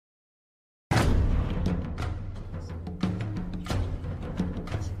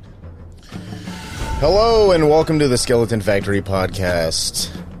Hello and welcome to the Skeleton Factory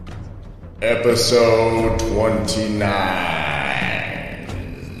podcast, episode 29.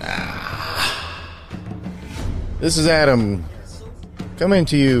 This is Adam, coming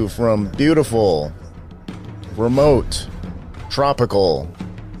to you from beautiful, remote, tropical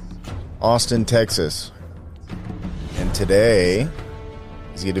Austin, Texas. And today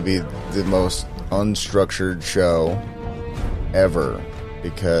is going to be the most unstructured show ever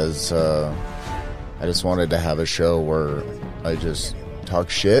because I just wanted to have a show where I just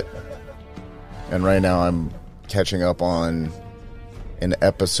talk shit. And right now I'm catching up on an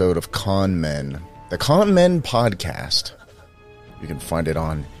episode of Con Men, the Con Men podcast. You can find it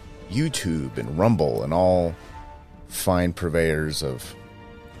on YouTube and Rumble and all fine purveyors of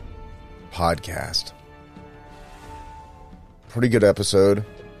podcast. Pretty good episode.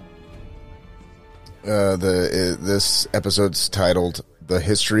 This episode's titled The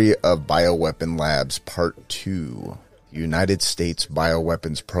History of Bioweapon Labs Part 2, United States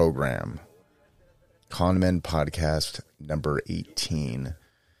Bioweapons Program. Con Men Podcast number 18. It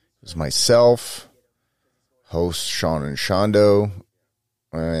was myself, host Sean and Shondo,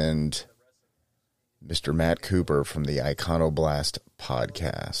 and Mr. Matt Cooper from the Iconoblast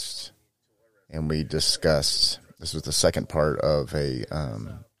podcast. And we discussed, this was the second part of a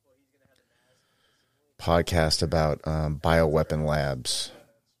podcast about bioweapon labs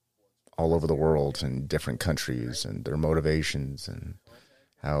all over the world in different countries and their motivations and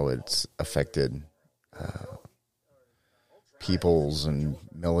how it's affected peoples and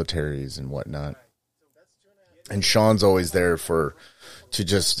militaries and whatnot. And Sean's always there to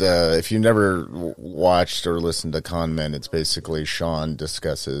just, if you never watched or listened to Con Men, it's basically Sean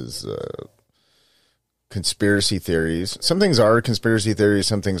discusses conspiracy theories. Some things are conspiracy theories,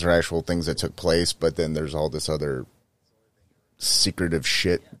 some things are actual things that took place, but then there's all this other secretive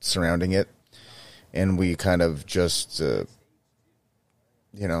shit surrounding it. And we kind of just,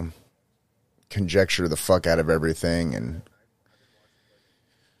 conjecture the fuck out of everything. And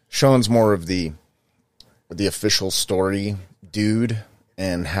Sean's more of the official story dude,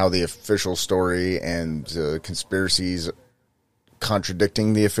 and how the official story and conspiracies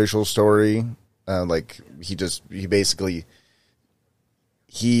contradicting the official story.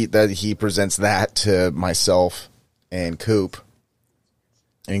 He presents that to myself and Coop.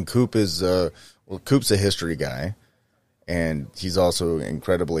 And Coop is, Coop's a history guy, and he's also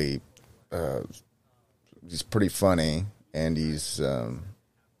incredibly, he's pretty funny, and he's a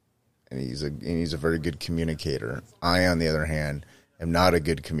very good communicator. I, on the other hand, am not a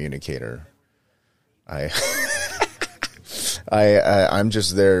good communicator. I'm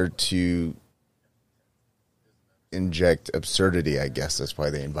just there to inject absurdity, I guess. That's why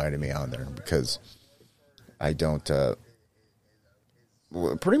they invited me on there, because I don't,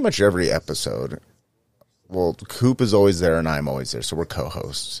 pretty much every episode, Coop is always there and I'm always there, so we're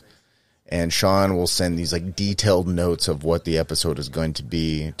co-hosts. And Sean will send these detailed notes of what the episode is going to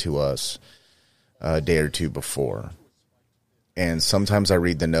be to us a day or two before. And sometimes I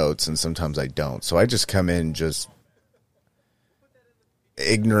read the notes and sometimes I don't. So I just come in just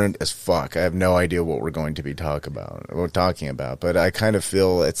ignorant as fuck. I have no idea what we're going to be talking about, but I kind of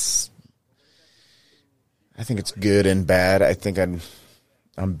feel I think it's good and bad. I think I'm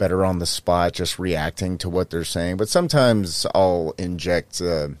better on the spot just reacting to what they're saying, but sometimes I'll inject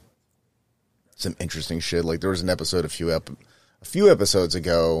some interesting shit. Like there was an episode a few episodes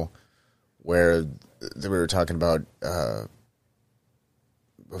ago where we were talking about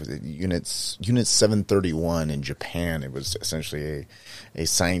Unit 731 in Japan. It was essentially a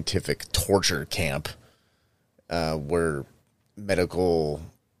scientific torture camp where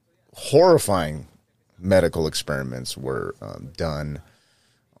horrifying medical experiments were done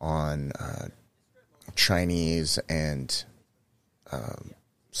on Chinese and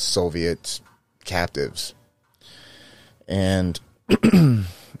Soviet captives. And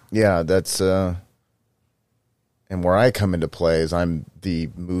yeah, that's and where I come into play is I'm the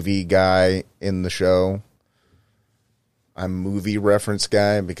movie guy in the show. I'm movie reference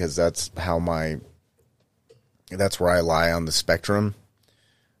guy because that's where I lie on the spectrum.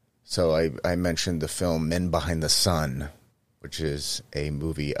 So I mentioned the film Men Behind the Sun, which is a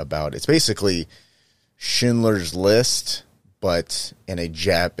movie it's basically Schindler's List, but in a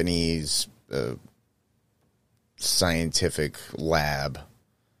Japanese scientific lab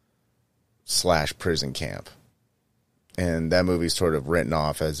 / prison camp. And that movie's sort of written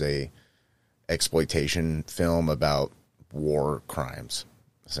off as a exploitation film about war crimes,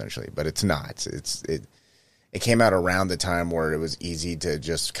 essentially. But it's not. it came out around the time where it was easy to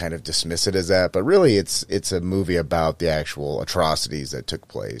just kind of dismiss it as that, but really it's a movie about the actual atrocities that took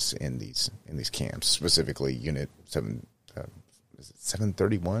place in these camps, specifically Unit 7. Is it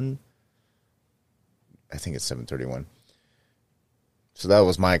 731? I think it's 731. So that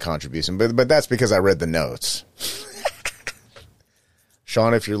was my contribution, but that's because I read the notes.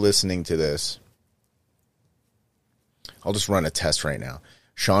 Sean, if you're listening to this, I'll just run a test right now.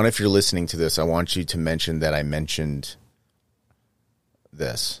 Sean, if you're listening to this, I want you to mention that I mentioned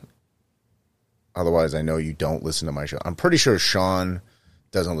this. Otherwise, I know you don't listen to my show. I'm pretty sure Sean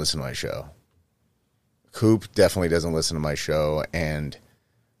doesn't listen to my show. Coop definitely doesn't listen to my show. And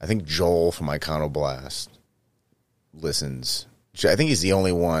I think Joel from Iconoblast listens. I think he's the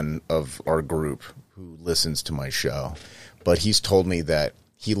only one of our group who listens to my show. But he's told me that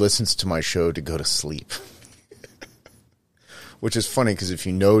he listens to my show to go to sleep. Which is funny because if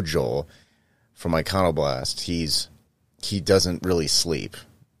you know Joel from Iconoblast, he doesn't really sleep.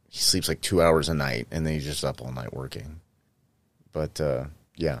 He sleeps like 2 hours a night, and then he's just up all night working. But,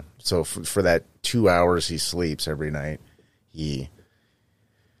 yeah. So for that 2 hours he sleeps every night, he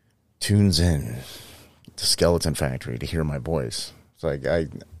tunes in to Skeleton Factory to hear my voice. So I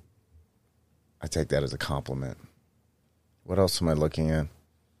take that as a compliment. What else am I looking at?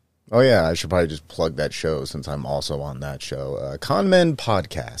 Oh, yeah, I should probably just plug that show since I'm also on that show. Con Men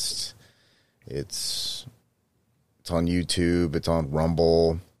Podcast. It's on YouTube. It's on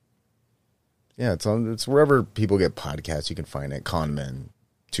Rumble. Yeah, it's wherever people get podcasts. You can find it. Con Men.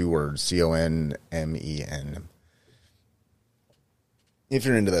 2 words. CONMEN. If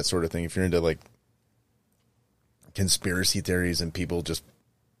you're into that sort of thing, if you're into like conspiracy theories and people just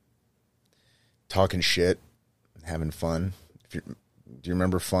talking shit, having fun. Do you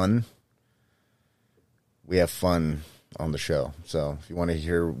remember fun? We have fun on the show. So if you want to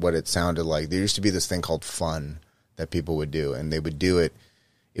hear what it sounded like, there used to be this thing called fun that people would do, and they would do it.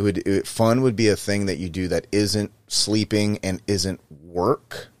 Fun would be a thing that you do that isn't sleeping and isn't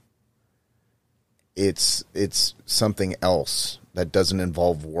work. It's something else that doesn't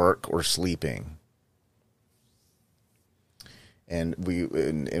involve work or sleeping. And we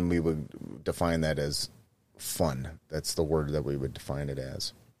would define that as fun. That's the word that we would define it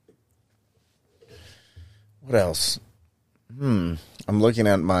as. What else? I'm looking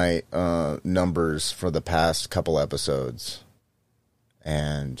at my numbers for the past couple episodes,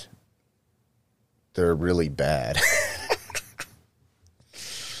 and they're really bad.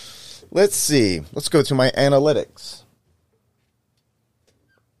 Let's see. Let's go to my analytics.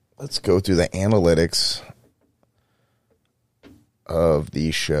 Let's go through the analytics of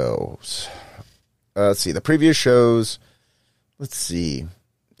these shows. Let's see. The previous shows. Let's see.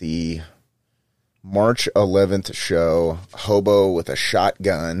 The March 11th show, Hobo with a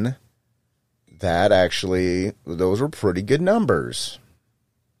Shotgun. That actually, those were pretty good numbers.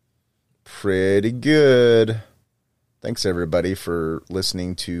 Pretty good. Thanks, everybody, for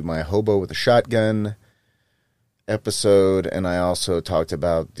listening to my Hobo with a Shotgun episode. And I also talked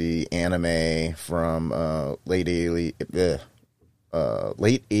about the anime from late 80s,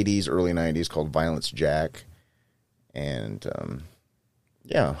 early 90s called Violence Jack. And,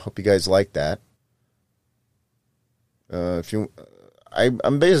 yeah, hope you guys like that. I'm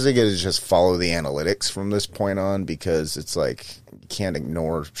basically going to just follow the analytics from this point on, because it's like, you can't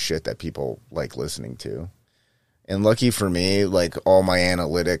ignore shit that people like listening to. And lucky for me, like, all my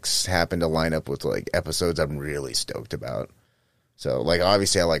analytics happen to line up with, like, episodes I'm really stoked about. So, like,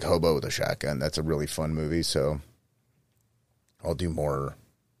 obviously I like Hobo with a Shotgun. That's a really fun movie, so I'll do more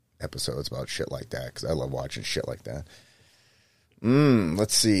episodes about shit like that, because I love watching shit like that.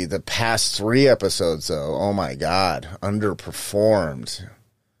 Let's see. The past 3 episodes, though, oh my God, underperformed.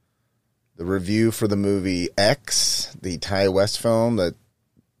 The review for the movie X, the Ty West film that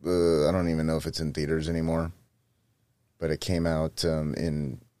I don't even know if it's in theaters anymore, but it came out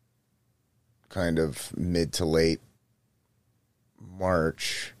in kind of mid to late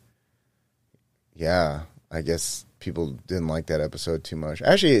March. Yeah, I guess people didn't like that episode too much.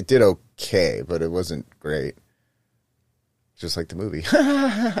 Actually, it did okay, but it wasn't great. Just like the movie.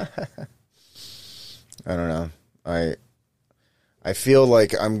 I don't know. I feel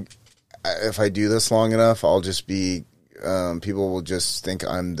like if I do this long enough, I'll just be, people will just think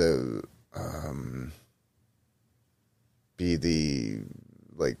I'm be the,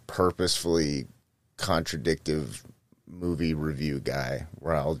 like, purposefully contradictive movie review guy,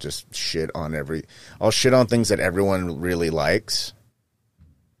 where I'll just I'll shit on things that everyone really likes.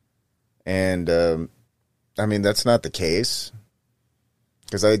 And, I mean, that's not the case,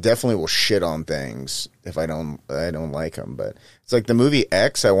 because I definitely will shit on things if I don't like them. But it's like the movie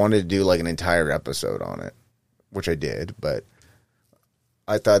X, I wanted to do like an entire episode on it. which I did, but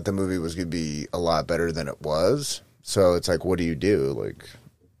I thought the movie was going to be a lot better than it was. So it's like, what do you do? Like,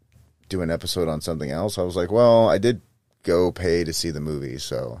 do an episode on something else? I was like, well, I did go pay to see the movie,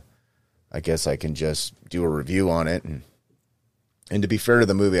 so I guess I can just do a review on it. And to be fair to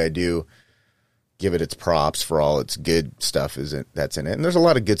the movie, I do give it its props for all its good stuff that's in it. And there's a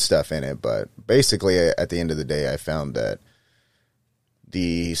lot of good stuff in it, but basically at the end of the day, I found that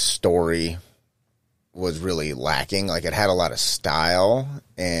the story was really lacking. Like, it had a lot of style,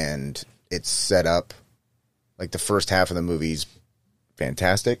 and it's set up, like, the first half of the movie's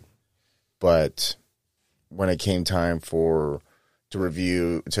fantastic, but when it came time to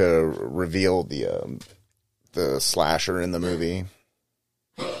reveal the slasher in the movie.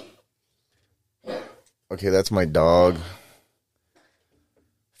 Okay, that's my dog.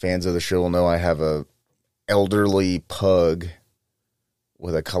 Fans of the show will know I have a elderly pug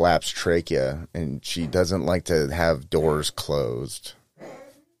with a collapsed trachea, and she doesn't like to have doors closed.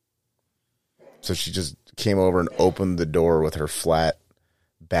 So she just came over and opened the door with her flat,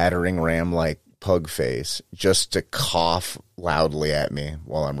 battering ram-like pug face just to cough loudly at me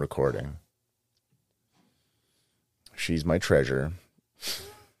while I'm recording. She's my treasure.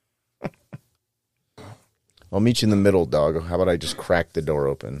 I'll meet you in the middle, dog. How about I just crack the door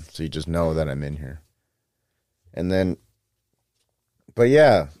open so you just know that I'm in here? And then, but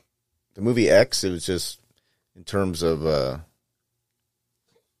yeah, the movie X, it was just, in terms of the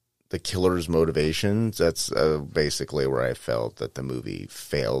killer's motivations, that's basically where I felt that the movie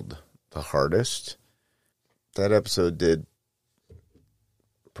failed the hardest. That episode did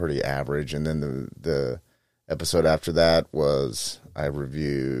pretty average, and then the episode after that was, I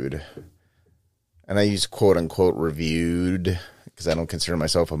reviewed, and I use quote-unquote reviewed because I don't consider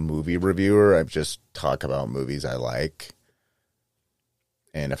myself a movie reviewer. I just talk about movies I like.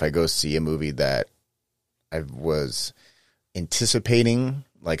 And if I go see a movie that I was anticipating,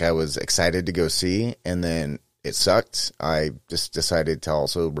 like I was excited to go see, and then it sucked, I just decided to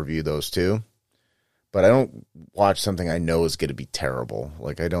also review those too. But I don't watch something I know is going to be terrible.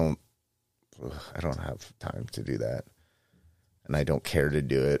 Like, I don't have time to do that. And I don't care to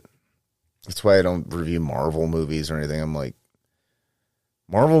do it. That's why I don't review Marvel movies or anything. I'm like,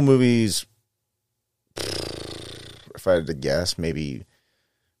 Marvel movies, if I had to guess, maybe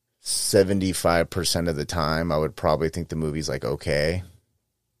 75% of the time, I would probably think the movie's like okay.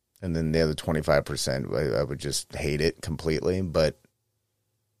 And then the other 25%, I would just hate it completely. But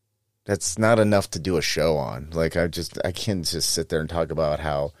that's not enough to do a show on. Like, I can't just sit there and talk about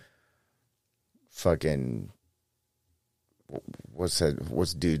how fucking, what's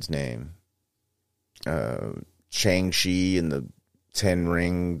dude's name? Shang-Chi and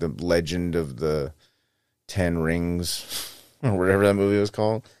the Legend of the Ten Rings, or whatever that movie was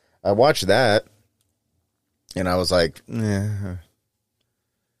called. I watched that, and I was like,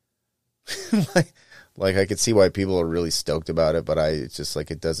 like I could see why people are really stoked about it, but it's just like,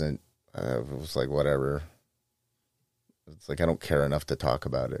 it doesn't, it was like, whatever. It's like, I don't care enough to talk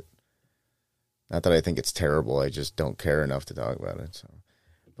about it. Not that I think it's terrible, I just don't care enough to talk about it. So,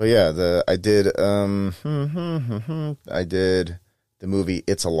 but yeah, I did the movie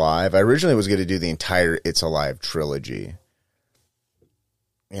It's Alive. I originally was going to do the entire It's Alive trilogy.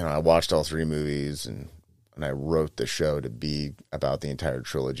 You know, I watched all three movies, and I wrote the show to be about the entire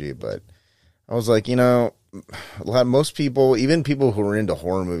trilogy, but I was like, you know, most people, even people who are into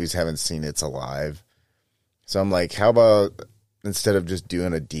horror movies, haven't seen It's Alive. So I'm like, how about, instead of just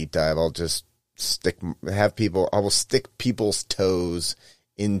doing a deep dive, I'll just I will stick people's toes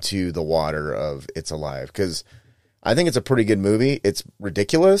into the water of It's Alive, because I think it's a pretty good movie. It's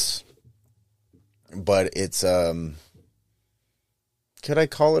ridiculous, but it's, could I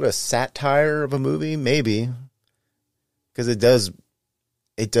call it a satire of a movie? Maybe, because it does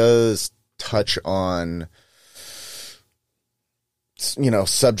touch on, you know,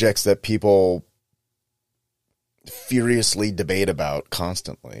 subjects that people furiously debate about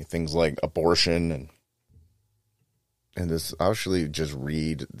constantly. Things like abortion and this. I'll actually just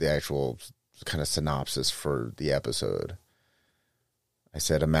read the actual kind of synopsis for the episode. I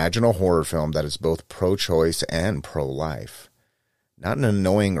said, imagine a horror film that is both pro-choice and pro-life. Not in an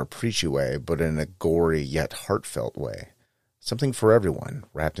annoying or preachy way, but in a gory yet heartfelt way. Something for everyone,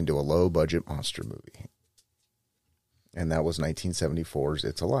 wrapped into a low-budget monster movie. And that was 1974's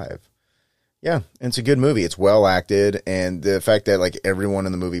It's Alive. Yeah, and it's a good movie. It's well acted, and the fact that like everyone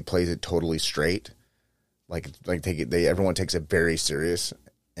in the movie plays it totally straight, everyone takes it very serious,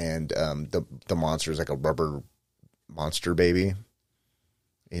 and the monster is like a rubber monster baby.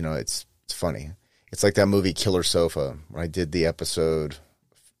 You know, it's funny. It's like that movie Killer Sofa, where I did the episode,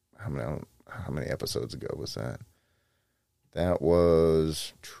 I don't know, how many episodes ago was that? That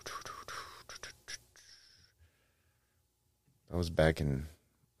was back in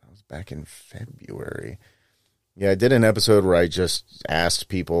February. Yeah, I did an episode where I just asked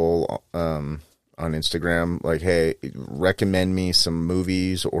people on Instagram, like, hey, recommend me some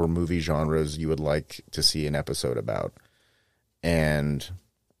movies or movie genres you would like to see an episode about. And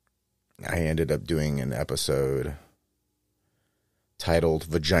I ended up doing an episode titled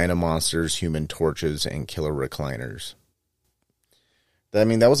Vagina Monsters, Human Torches, and Killer Recliners. I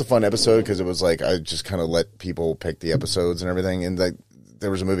mean, that was a fun episode because it was like I just kind of let people pick the episodes and everything. And like,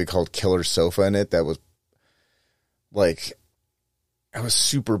 there was a movie called Killer Sofa in it that was like, I was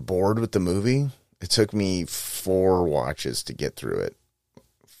super bored with the movie. It took me 4 watches to get through it.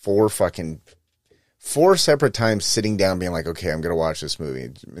 4 separate times sitting down being like, okay, I'm going to watch this movie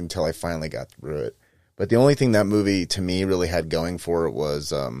until I finally got through it. But the only thing that movie to me really had going for it was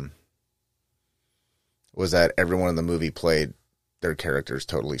that everyone in the movie played their characters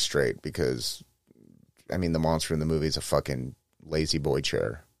totally straight because, I mean, the monster in the movie is a fucking lazy boy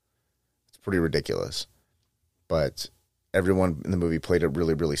chair. It's pretty ridiculous. But everyone in the movie played it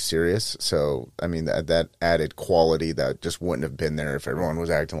really, really serious. So, I mean, that added quality that just wouldn't have been there if everyone was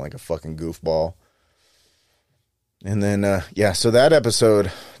acting like a fucking goofball. And then, so that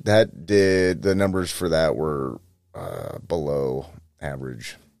episode, the numbers for that were below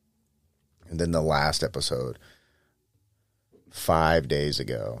average. And then the last episode, 5 days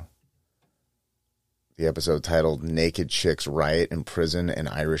ago, the episode titled Naked Chicks Riot in Prison and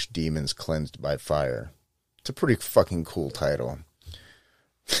Irish Demons Cleansed by Fire. It's a pretty fucking cool title.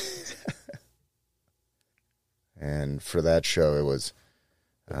 And for that show, it was,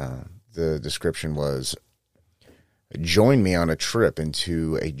 the description was, join me on a trip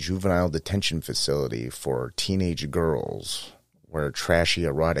into a juvenile detention facility for teenage girls where trashy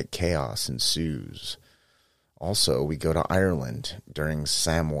erotic chaos ensues. Also, we go to Ireland during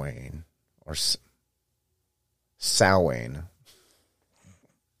Samhain, or Samhain.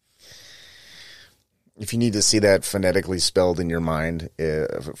 If you need to see that phonetically spelled in your mind,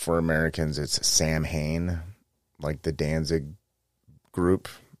 for Americans, it's Samhain, like the Danzig group,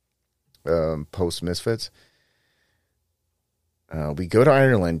 post-Misfits. We go to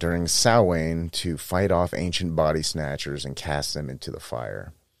Ireland during Samhain to fight off ancient body snatchers and cast them into the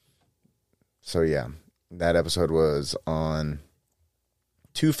fire. So, yeah. That episode was on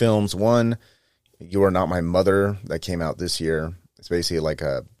 2 films. One, You Are Not My Mother, that came out this year. It's basically like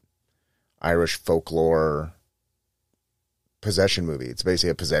a Irish folklore possession movie. It's basically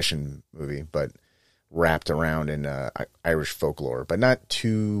a possession movie, but wrapped around in Irish folklore. But not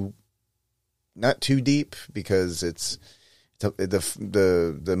too deep because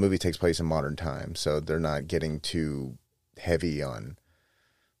the movie takes place in modern times, so they're not getting too heavy on,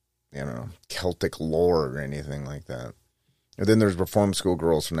 Celtic lore or anything like that. And then there's Reform School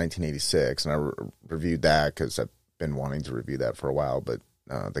Girls from 1986, and I reviewed that because I've been wanting to review that for a while, but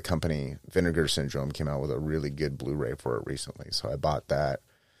the company Vinegar Syndrome came out with a really good Blu-ray for it recently, so I bought that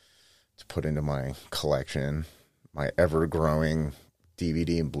to put into my collection, my ever-growing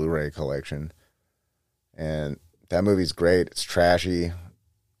DVD and Blu-ray collection. And that movie's great. It's trashy.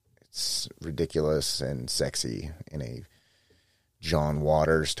 It's ridiculous and sexy in a John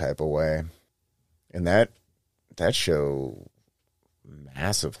Waters type of way. And that show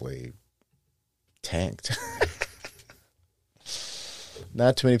massively tanked.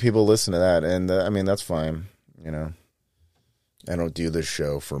 Not too many people listen to that. And I mean, that's fine. I don't do this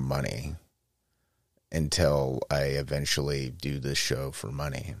show for money until I eventually do this show for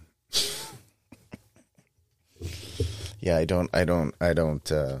money. Yeah, I don't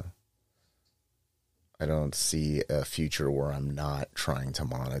see a future where I'm not trying to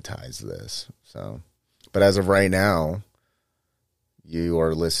monetize this. So, but as of right now, you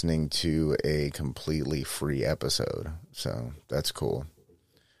are listening to a completely free episode. So that's cool.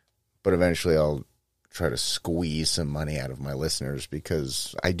 But eventually I'll try to squeeze some money out of my listeners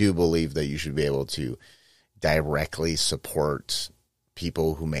because I do believe that you should be able to directly support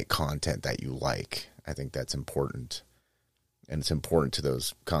people who make content that you like. I think that's important. And it's important to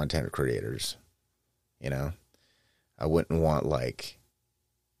those content creators. I wouldn't want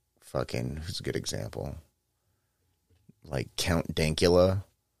who's a good example? Like Count Dankula.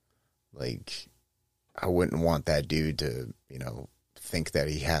 Like, I wouldn't want that dude to, think that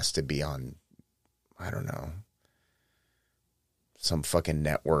he has to be on, I don't know, some fucking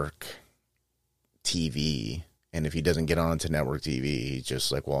network TV. And if he doesn't get onto network TV, he's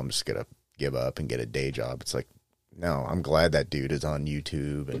just like, well, I'm just going to give up and get a day job. It's like, no, I'm glad that dude is on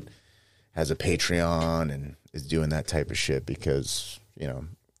YouTube and has a Patreon and is doing that type of shit because,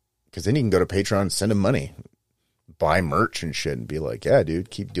 Because then you can go to Patreon and send him money, buy merch and shit, and be like, yeah,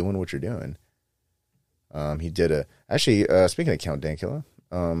 dude, keep doing what you're doing. He did speaking of Count Dankula,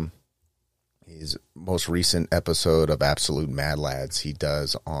 his most recent episode of Absolute Mad Lads, he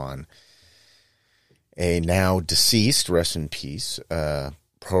does on a now deceased, rest in peace,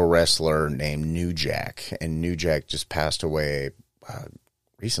 pro wrestler named New Jack. And New Jack just passed away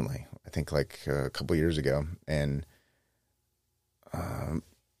recently, I think like a couple years ago. And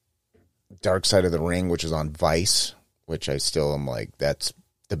Dark Side of the Ring, which is on Vice, which I still am like, that's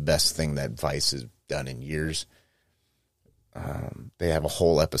the best thing that Vice has done in years. They have a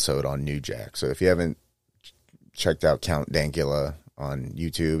whole episode on New Jack. So if you haven't checked out Count Dankula on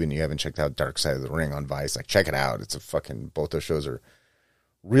YouTube and you haven't checked out Dark Side of the Ring on Vice, like, check it out. It's both those shows are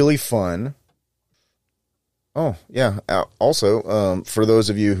really fun. Oh, yeah. Also, for those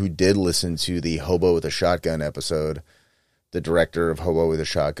of you who did listen to the Hobo with a Shotgun episode, the director of Hobo with a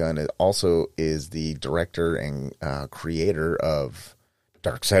Shotgun also is the director and creator of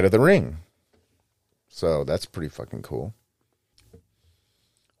Dark Side of the Ring. So that's pretty fucking cool.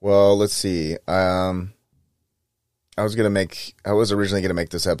 Well, let's see. I was originally gonna make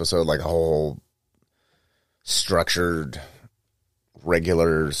this episode like a whole structured,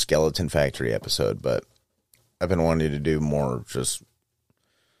 regular Skeleton Factory episode, but I've been wanting to do more just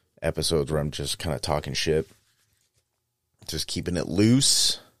episodes where I'm just kind of talking shit, just keeping it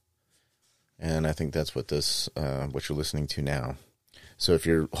loose, and I think that's what what you're listening to now. So if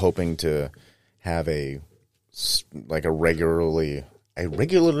you're hoping to have a regularly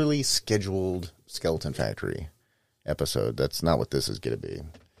scheduled Skeleton Factory episode, that's not what this is going to be.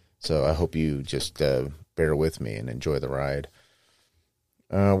 So I hope you just bear with me and enjoy the ride.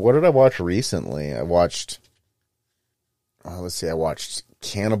 What did I watch recently? I watched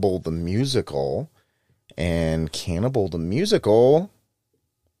Cannibal the Musical. And Cannibal the Musical,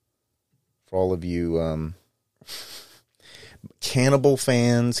 for all of you Cannibal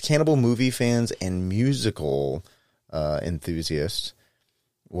fans, Cannibal movie fans, and musical enthusiasts,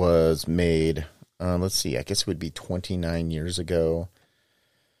 was made, let's see, I guess it would be 29 years ago,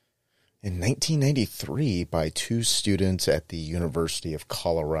 in 1993, by two students at the University of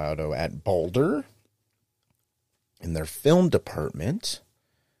Colorado at Boulder in their film department.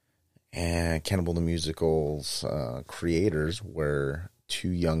 And Cannibal the Musical's creators were two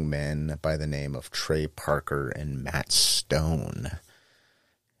young men by the name of Trey Parker and Matt Stone,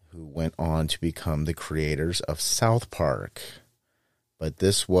 who went on to become the creators of South Park. But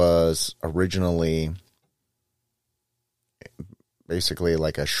this was originally basically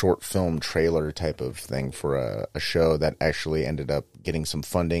like a short film trailer type of thing for a show that actually ended up getting some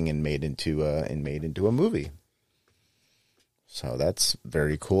funding and made into a movie. So that's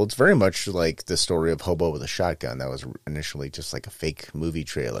very cool. It's very much like the story of Hobo with a Shotgun. That was initially just like a fake movie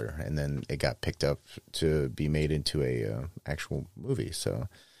trailer, and then it got picked up to be made into a actual movie. So,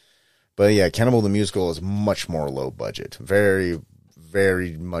 but yeah, Cannibal the Musical is much more low budget, very,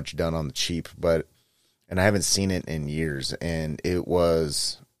 very much done on the cheap. And I haven't seen it in years, and it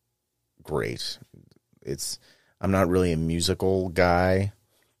was great. I'm not really a musical guy,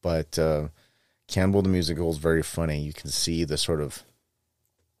 but Cannibal the Musical is very funny. You can see the sort of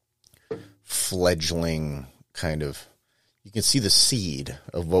fledgling you can see the seed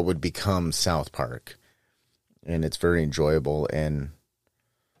of what would become South Park. And it's very enjoyable. And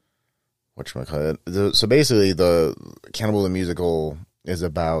whatchamacallit? So basically, the Cannibal the Musical is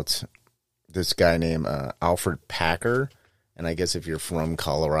about this guy named Alfred Packer. And I guess if you're from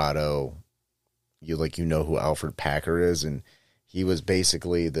Colorado, you know who Alfred Packer is. And he was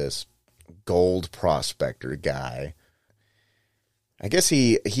basically this gold prospector guy. I guess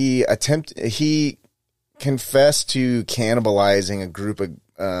he confessed to cannibalizing a group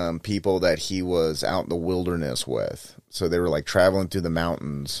of people that he was out in the wilderness with. So they were like traveling through the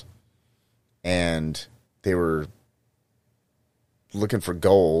mountains, and they were looking for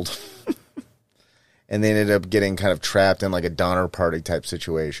gold, and they ended up getting kind of trapped in like a Donner Party type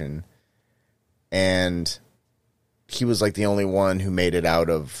situation. And he was like the only one who made it out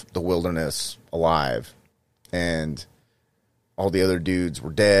of the wilderness alive. And all the other dudes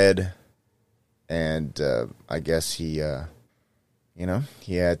were dead. And I guess he had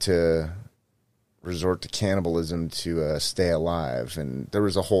to resort to cannibalism to stay alive. And there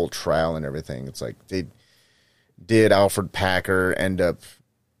was a whole trial and everything. It's like, did Alfred Packer end up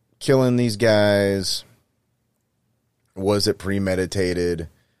killing these guys? Was it premeditated?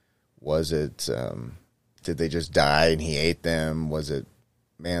 Was it... did they just die and he ate them? Was it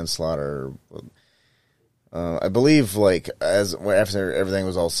manslaughter? I believe, after everything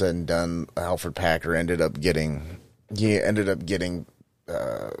was all said and done, Alfred Packer ended up getting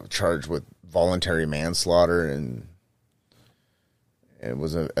charged with voluntary manslaughter and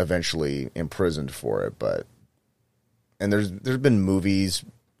was eventually imprisoned for it. And there's been movies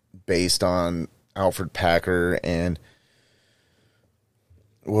based on Alfred Packer, and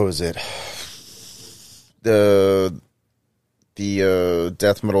what was it? The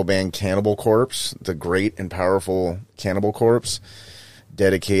death metal band Cannibal Corpse, the great and powerful Cannibal Corpse,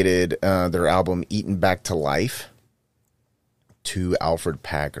 dedicated their album Eaten Back to Life to Alfred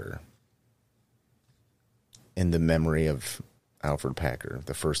Packer, in the memory of Alfred Packer,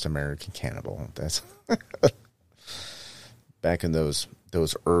 the first American cannibal. That's back in those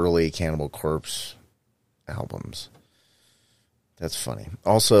early Cannibal Corpse albums. That's funny.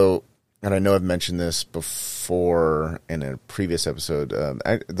 Also, and I know I've mentioned this before in a previous episode.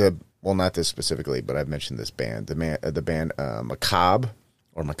 Not this specifically, but I've mentioned this band, the band Macabre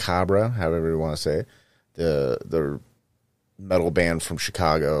or Macabre, however you want to say it, the metal band from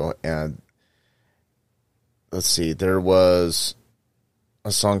Chicago. And let's see, there was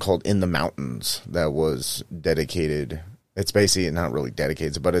a song called "In the Mountains" that was dedicated. It's basically not really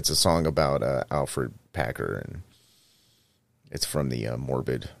dedicated, but it's a song about Alfred Packer, and it's from the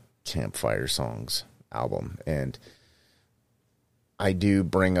Morbid Campfire Songs album. And I do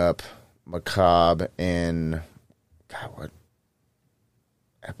bring up Macabre in, God, what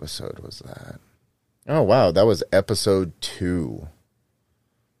episode was that? Oh, wow, that was episode 2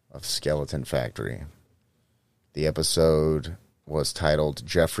 of Skeleton Factory. The episode was titled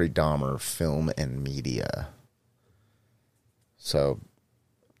Jeffrey Dahmer, Film and Media. So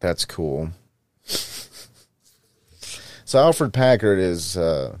that's cool. So Alfred Packard is,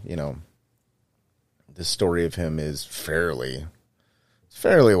 the story of him is fairly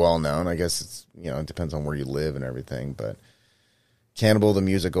well known. I guess it's, it depends on where you live and everything. But Cannibal the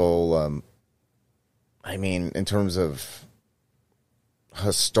musical, in terms of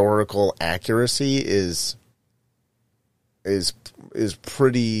historical accuracy, is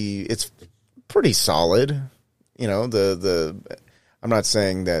pretty. It's pretty solid. I'm not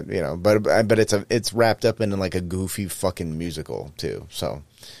saying that, but it's wrapped up in like a goofy fucking musical too. So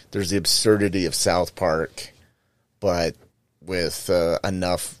there's the absurdity of South Park, but with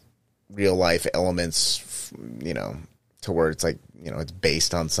enough real life elements, to where it's like, it's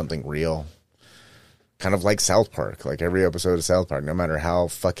based on something real. Kind of like South Park, like every episode of South Park, no matter how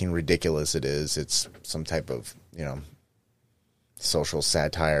fucking ridiculous it is, it's some type of, social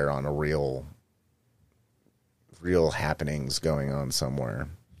satire on a real happenings going on somewhere.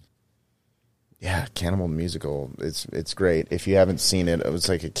 Yeah, Cannibal musical. It's great. If you haven't seen it,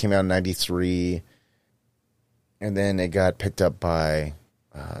 it came out in 93, and then it got picked up by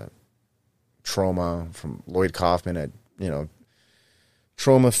Trauma from Lloyd Kaufman at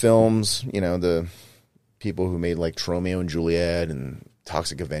Trauma Films. The people who made like Romeo and Juliet and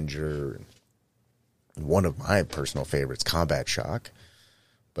Toxic Avenger. One of my personal favorites, Combat Shock.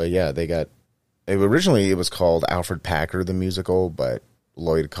 But yeah, they got. Originally, it was called Alfred Packer the musical, but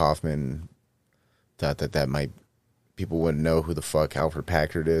Lloyd Kaufman thought that might, people wouldn't know who the fuck Alfred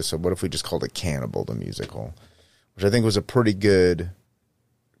Packard is. So what if we just called it Cannibal the musical, which I think was a pretty good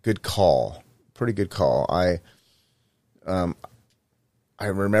call. Pretty good call. I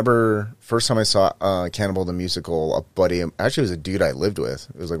remember first time I saw Cannibal the musical, a buddy, actually it was a dude I lived with.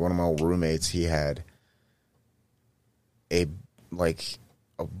 It was like one of my old roommates. He had a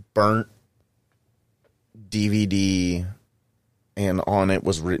burnt DVD, and on it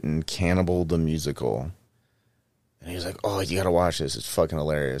was written Cannibal the musical. And he was like, "Oh, you gotta watch this. It's fucking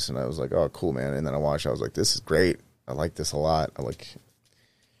hilarious." And I was like, "Oh, cool, man." And then I watched it. I was like, "This is great. I like this a lot. I like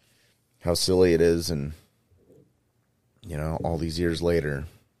how silly it is." And all these years later,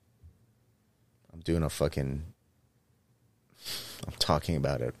 I'm talking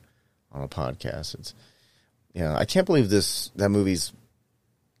about it on a podcast. I can't believe that movie's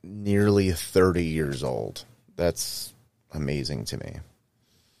nearly 30 years old. That's amazing to me.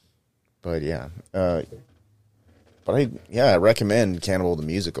 But yeah, I recommend Cannibal the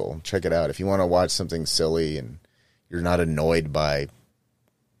musical. Check it out if you want to watch something silly and you're not annoyed by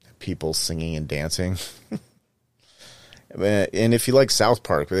people singing and dancing. And if you like South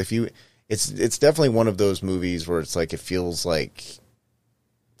Park, but it's definitely one of those movies where it's like it feels like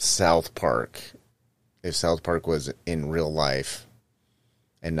South Park, if South Park was in real life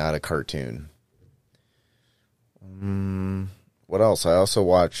and not a cartoon. What else? I also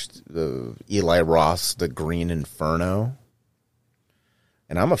watched the Eli Roth's The Green Inferno.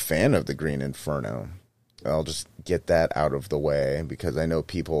 And I'm a fan of The Green Inferno. I'll just get that out of the way because I know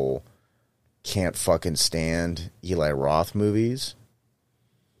people can't fucking stand Eli Roth movies.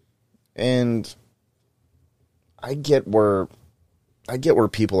 And I get where I get where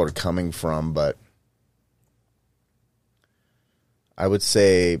people are coming from, but I would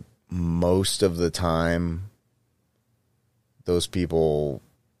say most of the time those people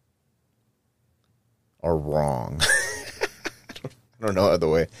are wrong. I don't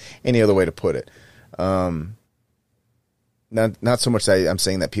know any other way to put it. Not so much that I'm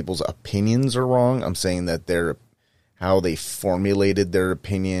saying that people's opinions are wrong. I'm saying that how they formulated their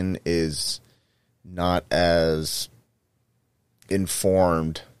opinion is not as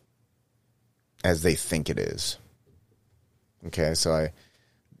informed as they think it is. Okay, so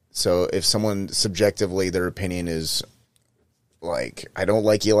if someone subjectively their opinion is like, I don't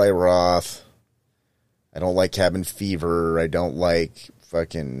like Eli Roth, I don't like Cabin Fever, I don't like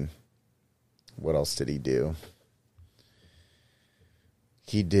fucking, what else did he do?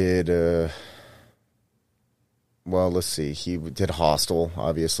 He did, well, let's see, he did Hostel,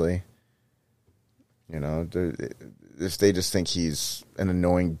 obviously. You know, if they just think he's an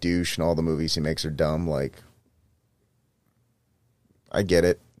annoying douche and all the movies he makes are dumb, like, I get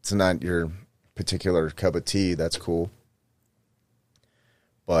it. It's not your particular cup of tea. That's cool.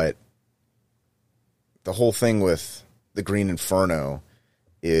 But the whole thing with the Green Inferno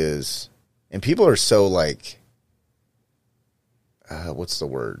is, and people are so like, what's the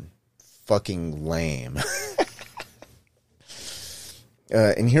word? Fucking lame.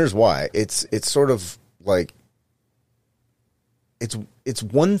 And here's why. It's sort of like, it's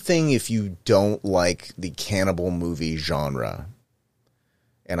one thing if you don't like the cannibal movie genre.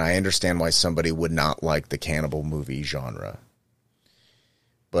 And I understand why somebody would not like the cannibal movie genre.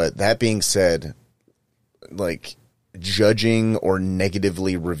 But that being said, like, judging or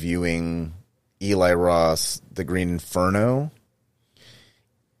negatively reviewing Eli Roth's The Green Inferno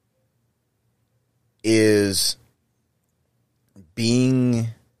is being,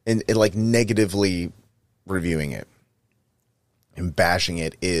 and like negatively reviewing it and bashing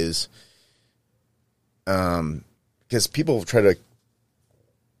it is, because people try to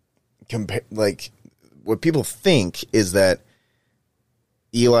compare, like, what people think is that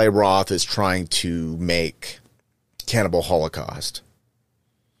Eli Roth is trying to make Cannibal Holocaust.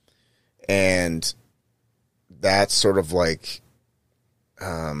 And that's sort of like,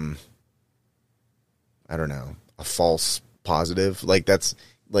 I don't know, a false positive. Like, that's,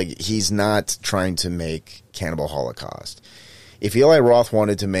 like, he's not trying to make Cannibal Holocaust. If Eli Roth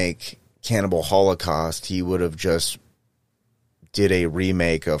wanted to make Cannibal Holocaust, he would have just did a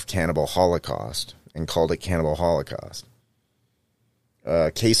remake of Cannibal Holocaust and called it Cannibal Holocaust.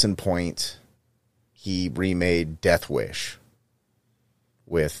 Case in point, he remade Death Wish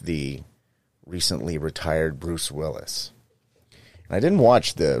with the recently retired Bruce Willis. And I didn't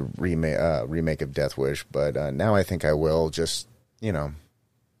watch the remake of Death Wish, but now I think I will, just, you know,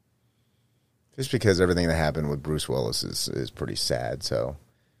 just because everything that happened with Bruce Willis is pretty sad. So,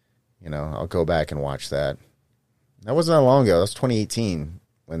 you know, I'll go back and watch that. That wasn't that long ago. That was 2018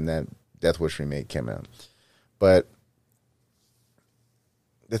 when that Death Wish remake came out. But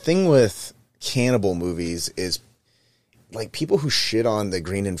the thing with cannibal movies is, like, people who shit on the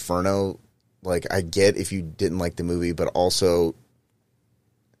Green Inferno, like, I get if you didn't like the movie, but also,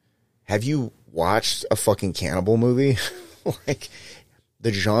 have you watched a fucking cannibal movie? Like,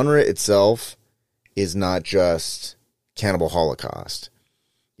 the genre itself is not just Cannibal Holocaust.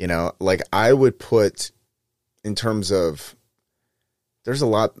 You know, like, I would put, in terms of, there's a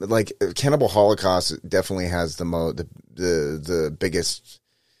lot, like, Cannibal Holocaust definitely has the biggest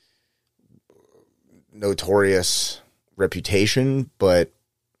notorious reputation, but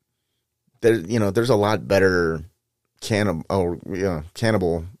there, you know, there's a lot better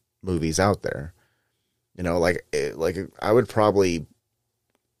cannibal movies out there. You know, like I would probably,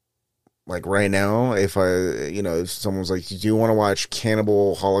 like, right now, if someone's like, do you want to watch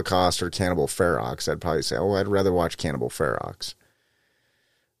Cannibal Holocaust or Cannibal Ferox? I'd probably say, I'd rather watch Cannibal Ferox.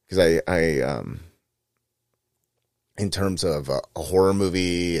 Because I in terms of a horror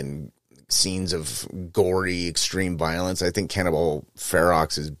movie and scenes of gory, extreme violence, I think Cannibal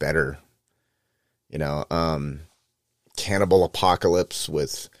Ferox is better. You know, Cannibal Apocalypse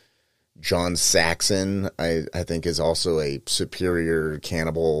with John Saxon, I think, is also a superior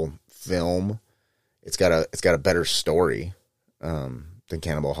cannibal film. It's got a better story than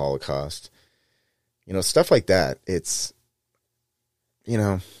Cannibal Holocaust. You know, stuff like that. It's, you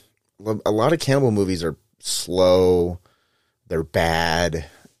know, a lot of cannibal movies are slow, they're bad,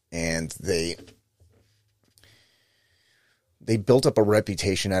 and they built up a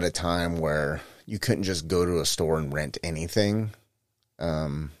reputation at a time where you couldn't just go to a store and rent anything.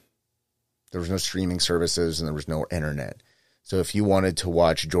 There was no streaming services and there was no internet. So if you wanted to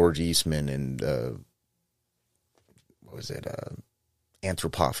watch George Eastman and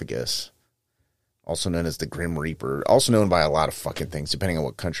Anthropophagus, also known as the Grim Reaper, also known by a lot of fucking things, depending on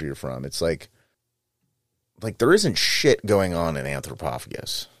what country you're from. It's like there isn't shit going on in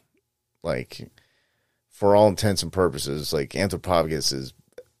Anthropophagus. Like, for all intents and purposes, like, Anthropophagus is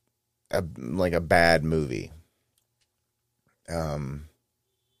like a bad movie.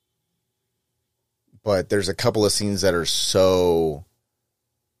 But there's a couple of scenes that are so,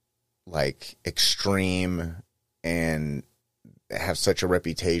 like, extreme and have such a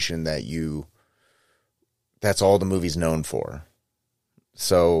reputation that that's all the movie's known for.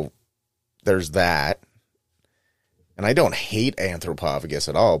 So there's that. And I don't hate Anthropophagus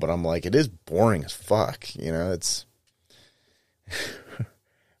at all, but I'm like, it is boring as fuck. You know, it's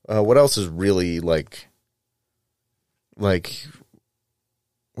what else is really like, well,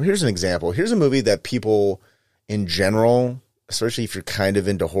 here's an example. Here's a movie that people in general, especially if you're kind of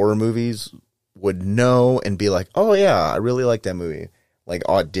into horror movies, would know and be like, oh yeah, I really like that movie. Like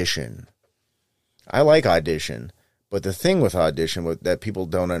Audition. I like Audition, but the thing with Audition that people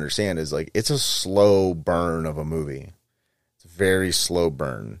don't understand is, like, it's a slow burn of a movie. It's a very slow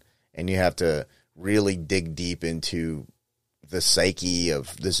burn, and you have to really dig deep into the psyche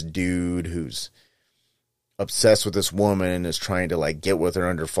of this dude who's obsessed with this woman and is trying to, like, get with her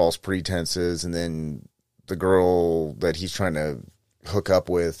under false pretenses, and then the girl that he's trying to hook up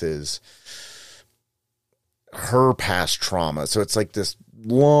with is her past trauma. So it's like this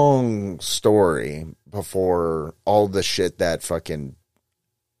long story before all the shit that fucking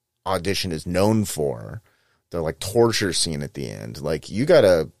Audition is known for. The, like, torture scene at the end. Like, you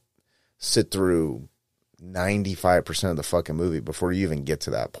gotta sit through 95% of the fucking movie before you even get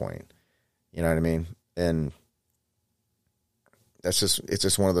to that point. You know what I mean? And it's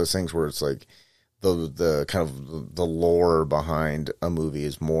just one of those things where it's like the kind of the lore behind a movie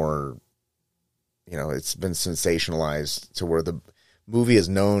is more, you know, it's been sensationalized to where the movie is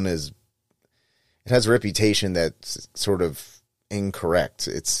known as, it has a reputation that's sort of incorrect.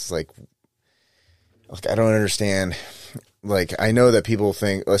 It's like I don't understand. Like, I know that people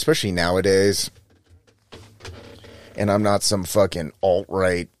think, especially nowadays, and I'm not some fucking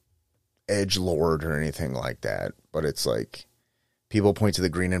alt-right edgelord or anything like that, but it's like, people point to the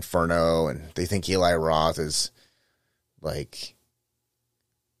Green Inferno and they think Eli Roth is, like,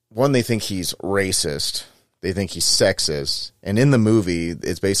 one, they think he's racist. They think he's sexist. And in the movie,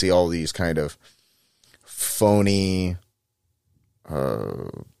 it's basically all these kind of phony,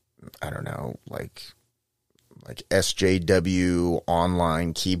 I don't know, like SJW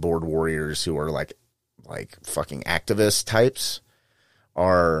online keyboard warriors who are like fucking activist types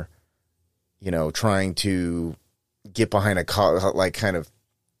are, you know, trying to get behind a cause, like, kind of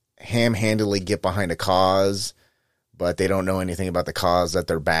ham-handedly get behind a cause, but they don't know anything about the cause that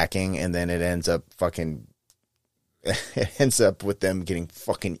they're backing, and then it ends up with them getting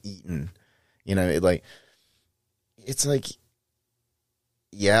fucking eaten. You know, it's like,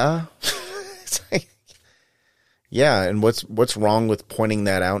 yeah. It's like, yeah, and what's wrong with pointing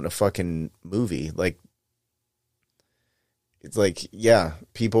that out in a fucking movie? Like, it's like, yeah,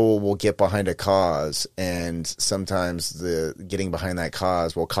 people will get behind a cause, and sometimes the getting behind that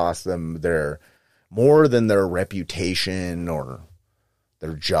cause will cost them more than their reputation or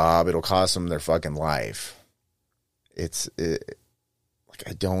their job. It'll cost them their fucking life. Like,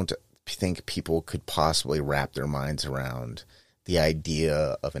 I don't think people could possibly wrap their minds around the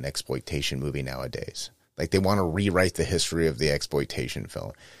idea of an exploitation movie nowadays. Like, they want to rewrite the history of the exploitation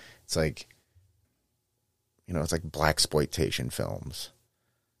film. It's like, you know, it's like blaxploitation films.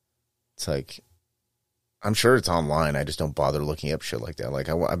 It's like, I'm sure it's online. I just don't bother looking up shit like that. Like,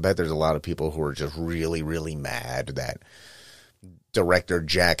 I bet there's a lot of people who are just really, really mad that director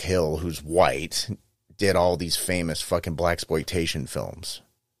Jack Hill, who's white, did all these famous fucking blaxploitation films.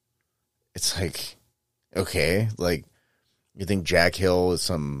 It's like, okay, like, you think Jack Hill is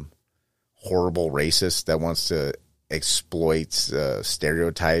some horrible racist that wants to exploit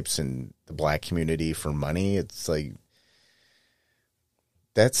stereotypes in the black community for money? It's like,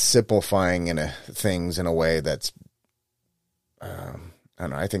 that's simplifying things in a way that's, I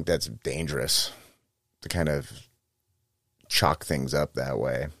don't know, I think that's dangerous to kind of chalk things up that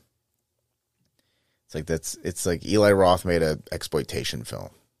way. It's like Eli Roth made an exploitation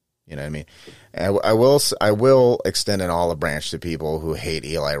film. You know what I mean? And I will extend an olive branch to people who hate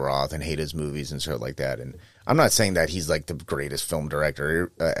Eli Roth and hate his movies and stuff like that. And I'm not saying that he's like the greatest film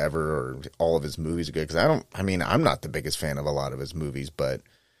director ever, or all of his movies are good, because I'm not the biggest fan of a lot of his movies, but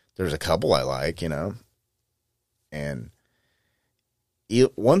there's a couple I like, you know. And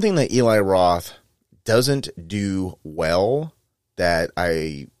one thing that Eli Roth doesn't do well that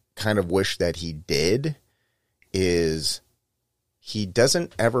I kind of wish that he did is he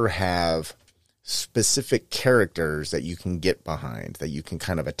doesn't ever have specific characters that you can get behind, that you can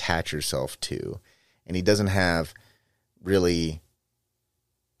kind of attach yourself to. And he doesn't have really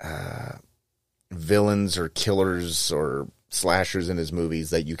villains or killers or slashers in his movies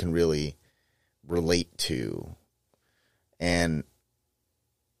that you can really relate to. And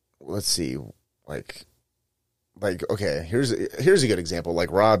let's see, like okay, here's a good example,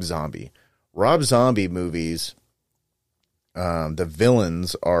 like Rob Zombie. Rob Zombie movies, the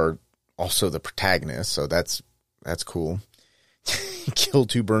villains are also the protagonists, so that's cool. Kill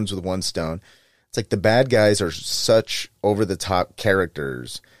two birds with one stone. It's like the bad guys are such over-the-top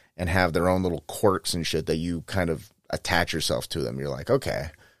characters and have their own little quirks and shit that you kind of attach yourself to them. You're like, okay,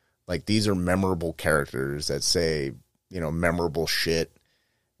 like these are memorable characters that say, memorable shit,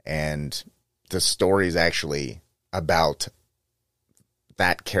 and the story is actually about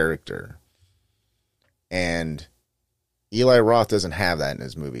that character. And Eli Roth doesn't have that in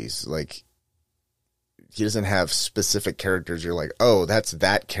his movies. Like, he doesn't have specific characters. You're like, oh, that's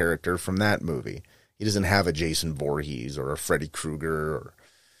that character from that movie. He doesn't have a Jason Voorhees or a Freddy Krueger or,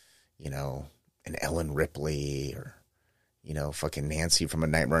 an Ellen Ripley or, fucking Nancy from A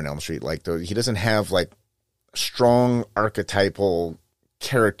Nightmare on Elm Street. Like, he doesn't have, like, strong archetypal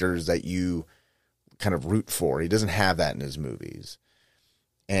characters that you kind of root for. He doesn't have that in his movies.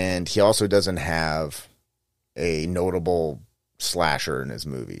 And he also doesn't have a notable slasher in his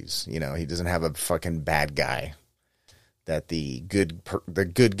movies. He doesn't have a fucking bad guy that the good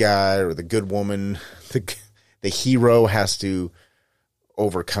guy or the good woman, the hero has to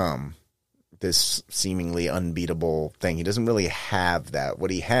overcome this seemingly unbeatable thing. He doesn't really have that.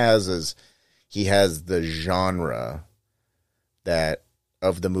 What he has is he has the genre that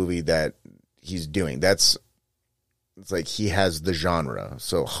of the movie that he's doing. It's like he has the genre.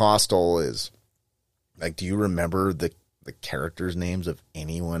 So Hostel is like, do you remember the characters' names of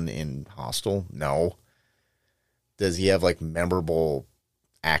anyone in Hostel? No. Does he have like memorable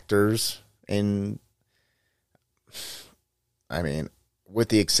actors in? I mean, with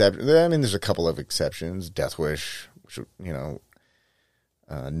the exception, there's a couple of exceptions. Death Wish, which,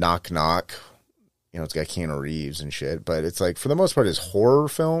 Knock Knock, it's got Keanu Reeves and shit. But it's like, for the most part, his horror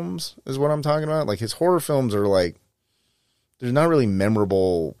films is what I'm talking about. Like, his horror films are like, there's not really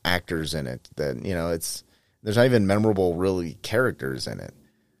memorable actors in it. That, there's not even memorable really characters in it.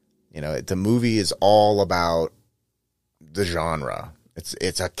 The movie is all about the genre.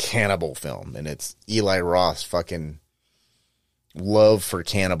 It's a cannibal film, and it's Eli Roth's fucking love for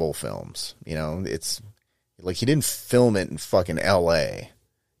cannibal films. It's like he didn't film it in fucking LA.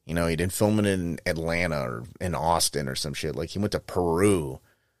 He didn't film it in Atlanta or in Austin or some shit. Like, he went to Peru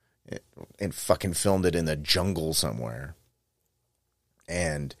and fucking filmed it in the jungle somewhere.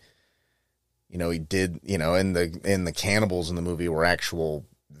 And he did, in the cannibals in the movie were actual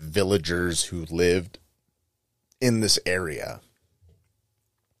villagers who lived in this area,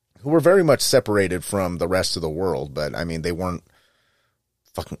 who were very much separated from the rest of the world. But they weren't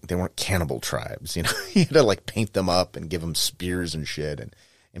cannibal tribes. You had to like paint them up and give them spears and shit.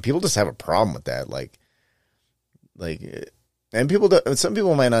 And people just have a problem with that. And some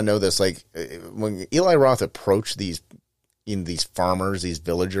people might not know this. Like, when Eli Roth approached these farmers, these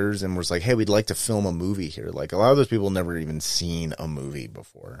villagers, and was like, hey, we'd like to film a movie here. Like, a lot of those people never even seen a movie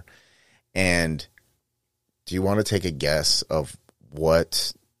before. And do you want to take a guess of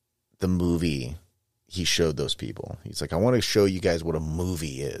what the movie he showed those people? He's like, I want to show you guys what a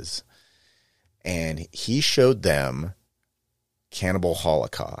movie is. And he showed them Cannibal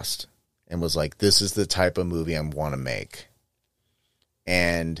Holocaust and was like, this is the type of movie I want to make.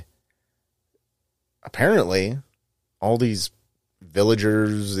 And apparently all these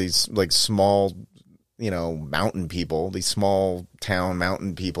villagers, these like small, mountain people, these small town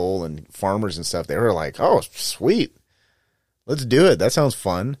mountain people and farmers and stuff, they were like, oh, sweet, let's do it. That sounds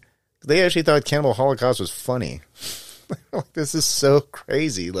fun. They actually thought Cannibal Holocaust was funny. Like, this is so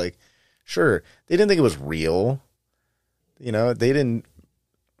crazy. Like, sure, they didn't think it was real. They didn't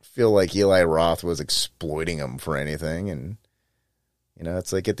feel like Eli Roth was exploiting them for anything. And,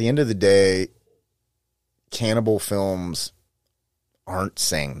 it's like, at the end of the day, cannibal films aren't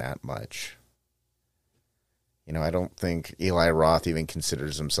saying that much. I don't think Eli Roth even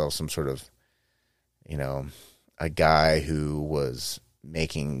considers himself some sort of, a guy who was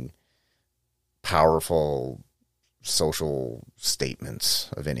making powerful social statements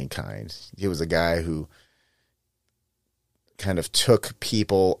of any kind. He was a guy who kind of took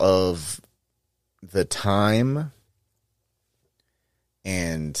people of the time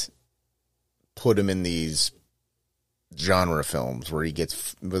and put them in these genre films where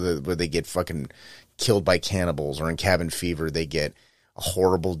where they get fucking killed by cannibals, or in Cabin Fever they get a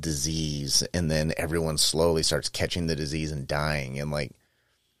horrible disease and then everyone slowly starts catching the disease and dying, and like,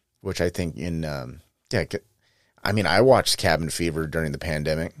 which I think I watched Cabin Fever during the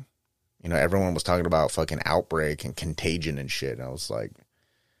pandemic. You know, everyone was talking about fucking Outbreak and Contagion and shit, and I was like,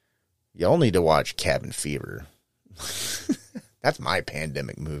 y'all need to watch Cabin Fever. That's my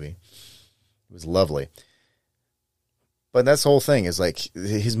pandemic movie. It was lovely. But that's the whole thing, is like,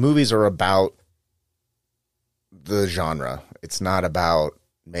 his movies are about the genre. It's not about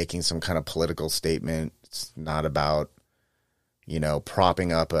making some kind of political statement. It's not about, you know,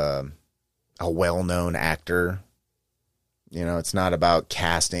 propping up a well-known actor. You know, it's not about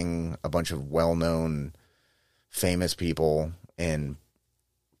casting a bunch of well-known famous people and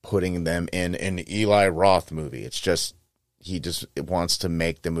putting them in an Eli Roth movie. It's just, he just wants to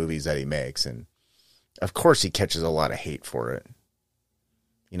make the movies that he makes, and of course he catches a lot of hate for it.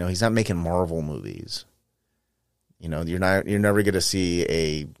 You know, he's not making Marvel movies. You know, you're never going to see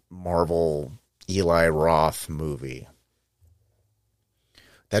a Marvel Eli Roth movie.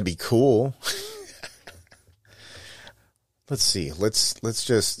 That'd be cool. Let's see. Let's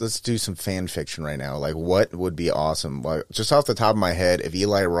do some fan fiction right now. Like, what would be awesome? Like, just off the top of my head, if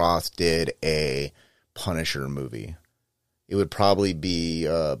Eli Roth did a Punisher movie, it would probably be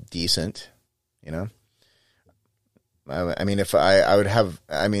decent, you know? I mean, if I would have,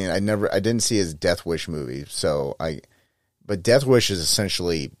 I mean, I didn't see his Death Wish movie, but Death Wish is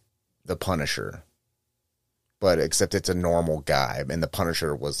essentially the Punisher, but except it's a normal guy, and the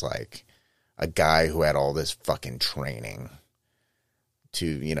Punisher was like a guy who had all this fucking training to,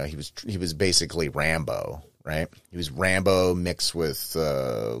 you know, he was basically Rambo, right? He was Rambo mixed with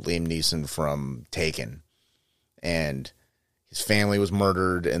Liam Neeson from Taken, and his family was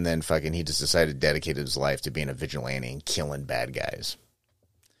murdered, and then fucking he just decided to dedicate his life to being a vigilante and killing bad guys.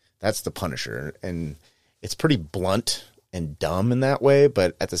 That's the Punisher, and it's pretty blunt and dumb in that way,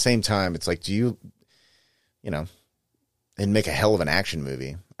 but at the same time, it's like, you know, and make a hell of an action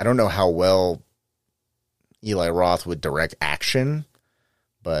movie. I don't know how well Eli Roth would direct action,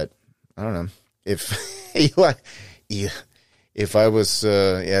 but I don't know. If if I was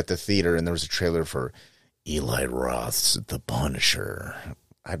at the theater and there was a trailer for Eli Roth's The Punisher,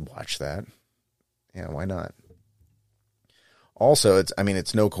 I'd watch that. Yeah, why not? Also,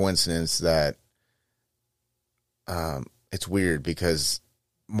 it's no coincidence that it's weird, because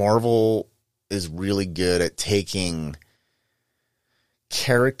Marvel is really good at taking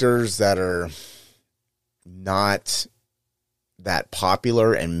characters that are not that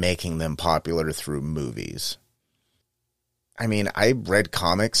popular and making them popular through movies. I mean, I read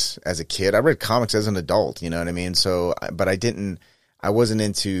comics as a kid. I read comics as an adult, you know what I mean? So, but I wasn't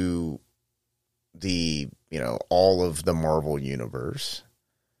into the, you know, all of the Marvel universe.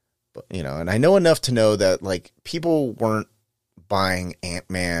 But, you know, and I know enough to know that, like, people weren't buying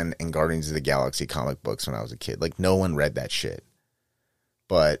Ant-Man and Guardians of the Galaxy comic books when I was a kid. Like, no one read that shit.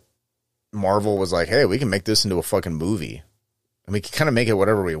 But Marvel was like, hey, we can make this into a fucking movie. And we can kind of make it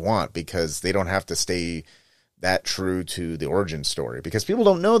whatever we want, because they don't have to stay that true to the origin story, because people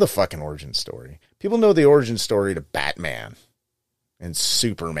don't know the fucking origin story. People know the origin story to Batman and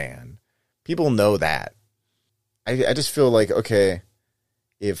Superman. People know that. I just feel like, okay,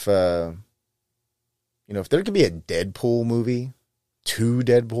 if, you know, if there could be a Deadpool movie, 2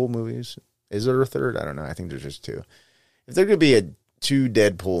 Deadpool movies, is there a third? I don't know. I think there's just 2. If there could be 2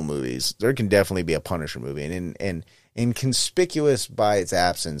 Deadpool movies, there can definitely be a Punisher movie. And inconspicuous by its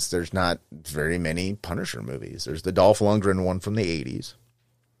absence, there's not very many Punisher movies. There's the Dolph Lundgren one from the 80s,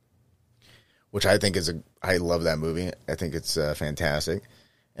 which I think I love that movie. I think it's fantastic.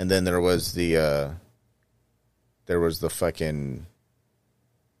 And then there was the fucking,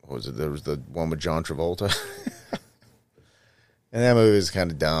 what was it? There was the one with John Travolta. And that movie was kind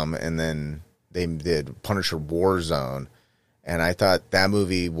of dumb. And then they did Punisher Warzone, and I thought that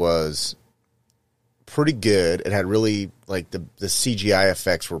movie was pretty good. It had really, like, the CGI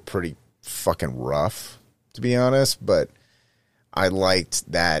effects were pretty fucking rough, to be honest, but I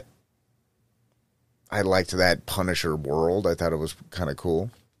liked that Punisher world. I thought it was kind of cool.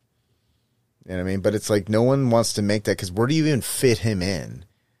 You know what I mean? But it's like, no one wants to make that, because where do you even fit him in?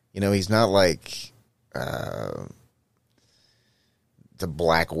 You know, he's not like the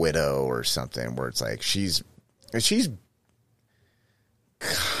Black Widow or something, where it's like she's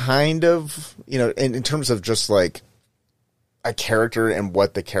kind of, you know, in terms of just like a character and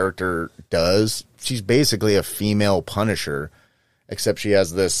what the character does, she's basically a female Punisher, except she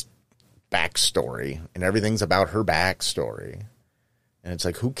has this backstory, and everything's about her backstory. And it's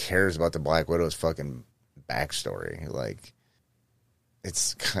like, who cares about the Black Widow's fucking backstory. Like,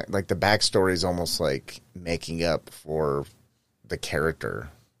 it's kind of, like the backstory is almost like making up for the character.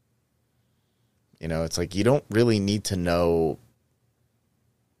 You know, it's like you don't really need to know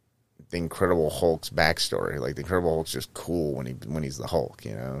the Incredible Hulk's backstory. Like, the Incredible Hulk's just cool when he's the Hulk,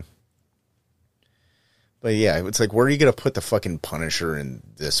 you know? But yeah, it's like, where are you going to put the fucking Punisher in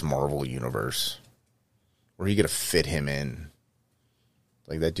this Marvel universe? Where are you going to fit him in?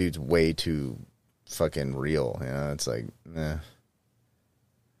 Like, that dude's way too fucking real, you know? It's like, nah.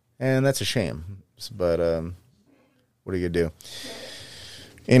 And that's a shame. But, what are you going to do?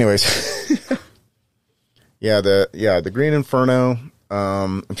 Anyways. The Green Inferno,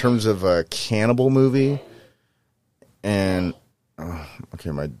 in terms of a cannibal movie, and, okay,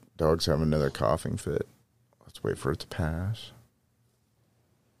 my dog's having another coughing fit. Let's wait for it to pass.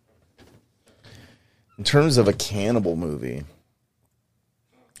 In terms of a cannibal movie,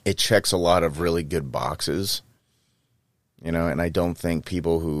 it checks a lot of really good boxes, you know, and I don't think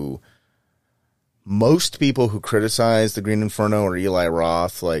most people who criticize the Green Inferno or Eli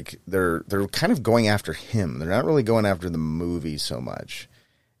Roth, like, they're kind of going after him. They're not really going after the movie so much.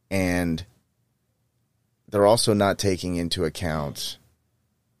 And they're also not taking into account,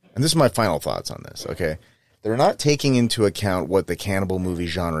 and this is my final thoughts on this, okay? They're not taking into account what the cannibal movie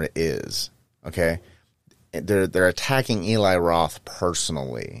genre is, okay? They're attacking Eli Roth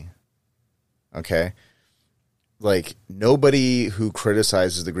personally, okay? Like, nobody who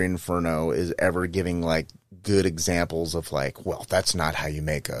criticizes the Green Inferno is ever giving, like, good examples of, like, well, that's not how you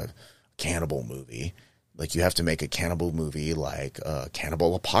make a cannibal movie. Like, you have to make a cannibal movie like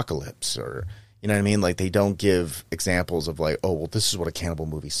Cannibal Apocalypse, or, you know what I mean? Like, they don't give examples of, like, oh, well, this is what a cannibal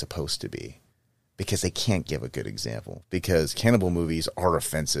movie's supposed to be. Because they can't give a good example. Because cannibal movies are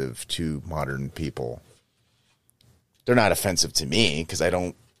offensive to modern people. They're not offensive to me, because I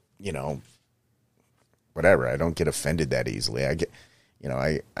don't, you know, whatever. I don't get offended that easily. I get, you know,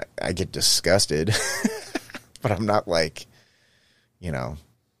 I get disgusted, but I'm not, like, you know,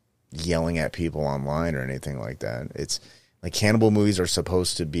 yelling at people online or anything like that. It's like, cannibal movies are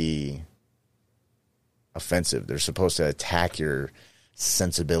supposed to be offensive. They're supposed to attack your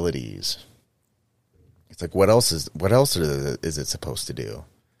sensibilities. It's like, what else is it supposed to do?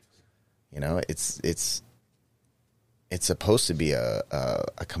 You know, it's supposed to be a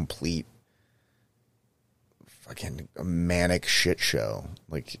complete fucking manic shit show.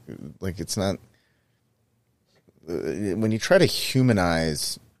 Like it's not. When you try to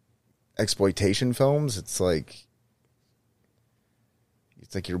humanize exploitation films, it's like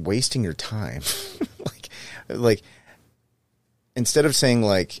you're wasting your time. like instead of saying,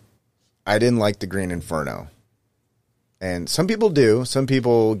 like, I didn't like the Green Inferno, and some people do. Some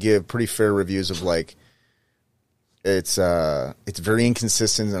people give pretty fair reviews of, like, it's very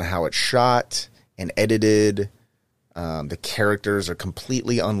inconsistent in how it's shot and edited. The characters are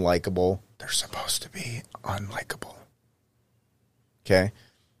completely unlikable. They're supposed to be unlikable. Okay?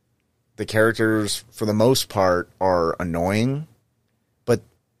 The characters, for the most part, are annoying, but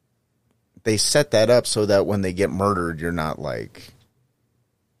they set that up so that when they get murdered, you're not, like,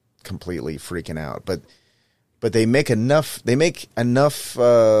 completely freaking out. But they make enough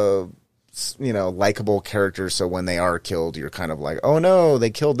you know, likable characters, so when they are killed, you're kind of like, oh no,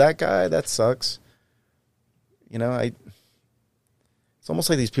 they killed that guy? That sucks. You know, it's almost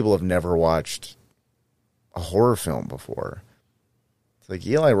like these people have never watched a horror film before. It's like,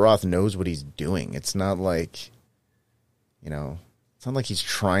 Eli Roth knows what he's doing. It's not like, you know, it's not like he's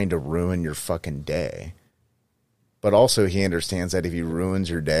trying to ruin your fucking day. But also, he understands that if he ruins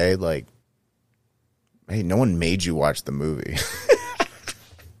your day, like, hey, no one made you watch the movie.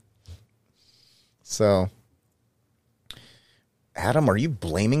 So, Adam, are you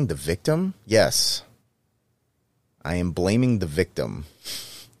blaming the victim? Yes. I am blaming the victim.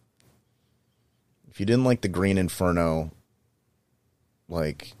 If you didn't like the Green Inferno,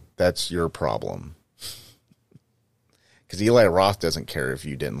 like, that's your problem. Because Eli Roth doesn't care if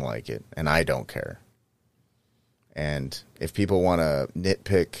you didn't like it, and I don't care. And if people want to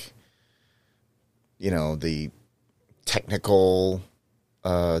nitpick, you know, the technical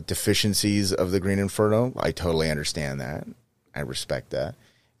deficiencies of the Green Inferno, I totally understand that. I respect that.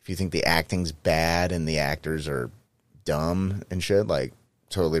 If you think the acting's bad and the actors are dumb and shit, like,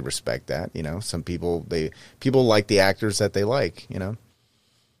 totally respect that. You know, some people like the actors that they like, you know.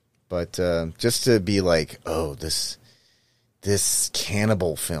 But just to be like, oh, this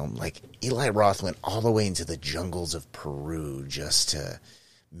cannibal film, like, Eli Roth went all the way into the jungles of Peru just to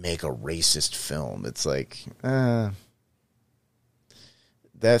make a racist film. It's like, that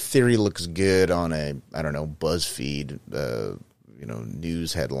theory looks good on a, I don't know, BuzzFeed,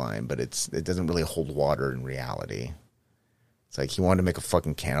 news headline, but it doesn't really hold water in reality. It's like he wanted to make a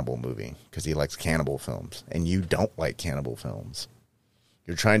fucking cannibal movie because he likes cannibal films, and you don't like cannibal films.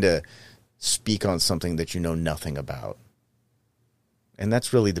 You're trying to speak on something that you know nothing about. And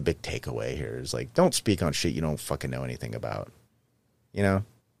that's really the big takeaway here is like, don't speak on shit you don't fucking know anything about.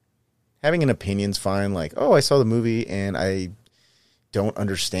 Having an opinion's fine. Like, oh, I saw the movie and I don't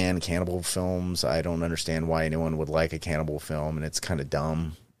understand cannibal films. I don't understand why anyone would like a cannibal film, and it's kind of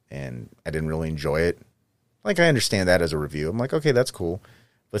dumb, and I didn't really enjoy it. Like, I understand that as a review. I'm like, okay, that's cool.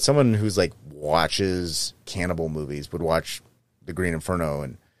 But someone who's like watches cannibal movies would watch The Green Inferno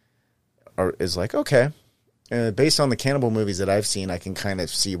and is like, okay, based on the cannibal movies that I've seen, I can kind of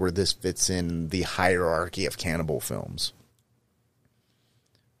see where this fits in the hierarchy of cannibal films.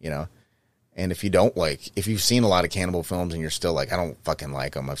 And if you've seen a lot of cannibal films and you're still like, I don't fucking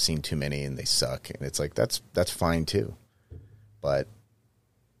like them, I've seen too many and they suck. And it's like, that's fine too. But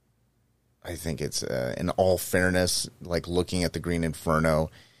I think it's, in all fairness, like looking at The Green Inferno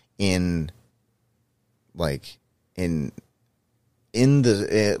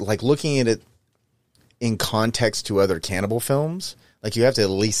looking at it in context to other cannibal films, like you have to at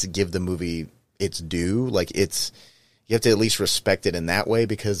least give the movie its due. Like you have to at least respect it in that way,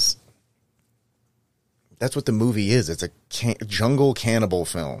 because that's what the movie is. It's a jungle cannibal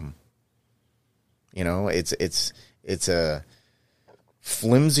film. It's a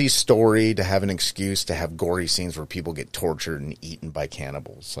flimsy story to have an excuse to have gory scenes where people get tortured and eaten by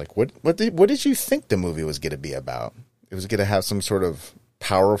cannibals. Like, what did you think the movie was going to be about? It was going to have some sort of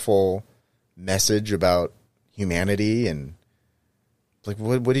powerful message about humanity, and like,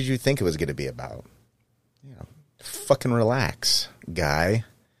 what did you think it was going to be about? Fucking relax, guy.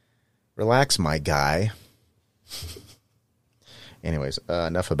 Relax, my guy. Anyways,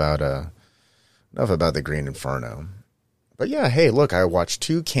 enough about The Green Inferno. But yeah, hey, look, I watched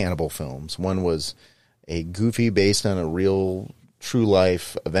 2 cannibal films. One was a goofy based on a real true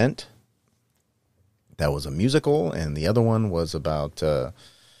life event. That was a musical, and the other one was about it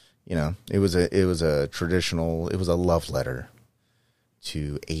was a traditional, it was a love letter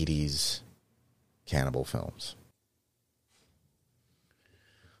to 80s cannibal films.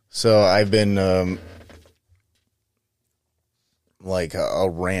 So I've been like a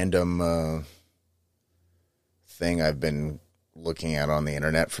random thing I've been looking at on the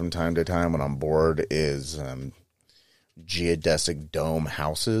internet from time to time when I'm bored is geodesic dome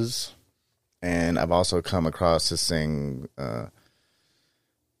houses. And I've also come across this thing, they're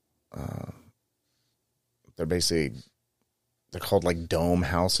called like dome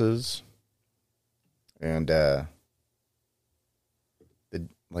houses. And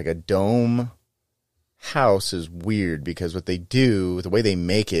like a dome house is weird because what they do, the way they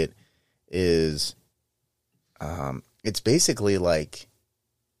make it is, it's basically like,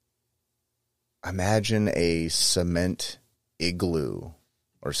 imagine a cement igloo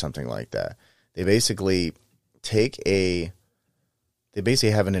or something like that. They basically have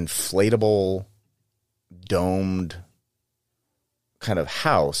an inflatable domed kind of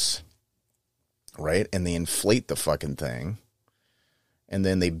house, right? And they inflate the fucking thing. And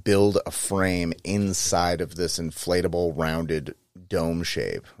then they build a frame inside of this inflatable rounded dome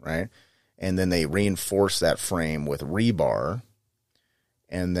shape, right? And then they reinforce that frame with rebar.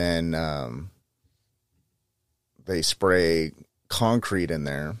 And then they spray concrete in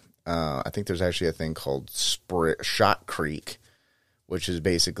there. I think there's actually a thing called shotcrete, which is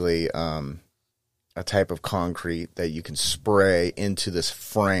basically a type of concrete that you can spray into this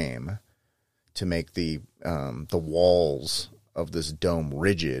frame to make the walls of this dome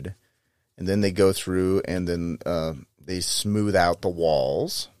rigid. And then they go through and then they smooth out the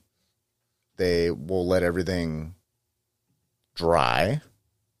walls. They will let everything dry.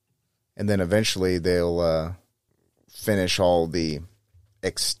 And then eventually they'll finish all the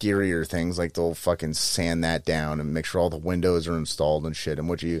exterior things. Like they'll fucking sand that down and make sure all the windows are installed and shit. And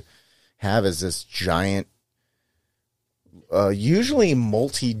what you have is this giant, usually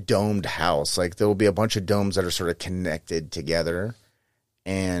multi-domed house. Like there will be a bunch of domes that are sort of connected together.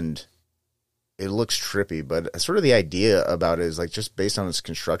 And it looks trippy. But sort of the idea about it is like just based on its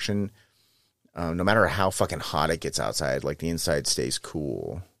construction, no matter how fucking hot it gets outside, like the inside stays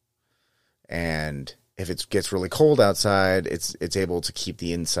cool. And if it gets really cold outside, it's able to keep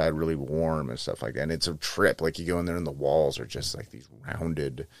the inside really warm and stuff like that. And it's a trip. Like you go in there and the walls are just like these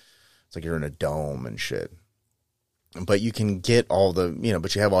rounded, it's like you're in a dome and shit. But you can get all the,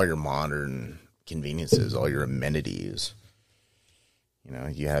 but you have all your modern conveniences, all your amenities.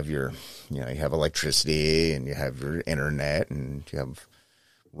 You have you have electricity and you have your internet and you have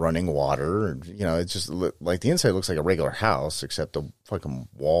running water. You know, it's just like the inside looks like a regular house, except the fucking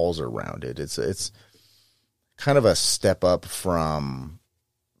walls are rounded. It's kind of a step up from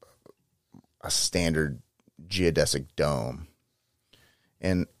a standard geodesic dome.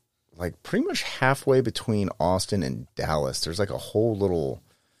 And like pretty much halfway between Austin and Dallas, there's like a whole little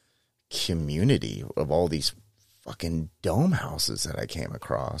community of all these fucking dome houses that I came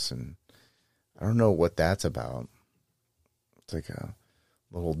across. And I don't know what that's about. It's like a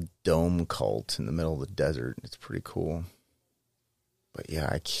little dome cult in the middle of the desert. It's pretty cool. But yeah,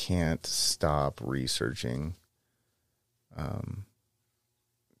 I can't stop researching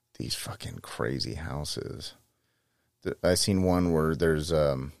these fucking crazy houses. I seen one where there's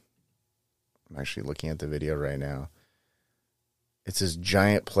I'm actually looking at the video right now. It's this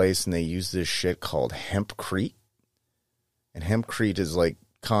giant place, and they use this shit called hempcrete. And hempcrete is like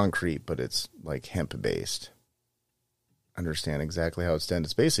concrete, but it's like hemp based. Understand exactly how it's done.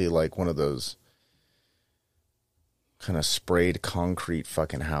 It's basically like one of those kind of sprayed concrete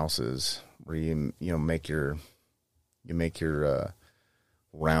fucking houses where you make your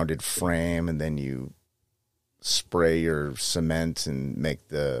rounded frame, and then you spray your cement and make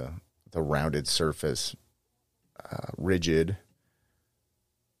the rounded surface rigid.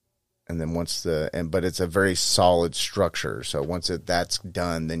 And then but it's a very solid structure. So once that's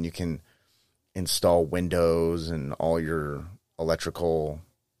done, then you can install windows and all your electrical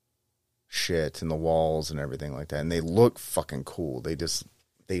shit in the walls and everything like that. And they look fucking cool. They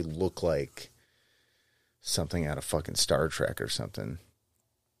look like something out of fucking Star Trek or something.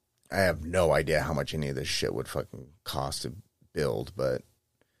 I have no idea how much any of this shit would fucking cost to build, but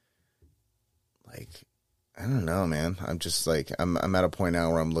like, I don't know, man. I'm just like, I'm at a point now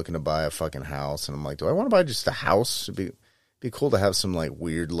where I'm looking to buy a fucking house, and I'm like, do I want to buy just a house? It'd be cool to have some like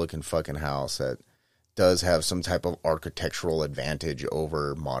weird looking fucking house that does have some type of architectural advantage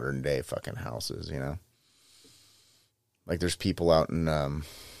over modern day fucking houses, you know? Like there's people out in like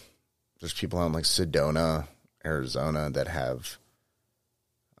Sedona, Arizona that have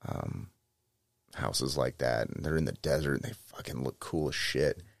houses like that, and they're in the desert, and they fucking look cool as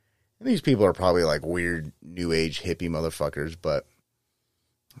shit. And these people are probably like weird new age hippie motherfuckers, but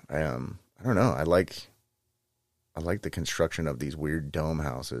I don't know. I like the construction of these weird dome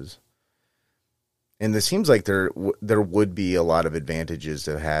houses. And it seems like there would be a lot of advantages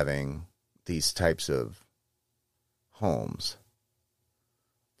to having these types of homes.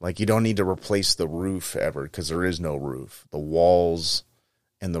 Like you don't need to replace the roof ever, because there is no roof. The walls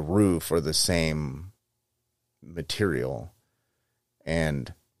and the roof are the same material,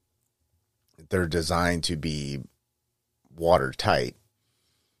 and they're designed to be watertight.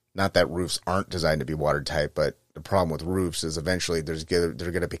 Not that roofs aren't designed to be watertight, but the problem with roofs is eventually they're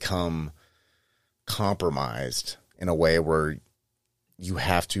going to become compromised in a way where you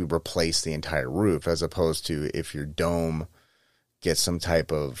have to replace the entire roof, as opposed to if your dome gets some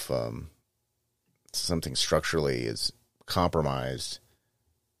type of something structurally is compromised.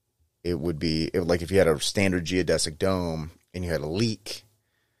 It would be like if you had a standard geodesic dome and you had a leak,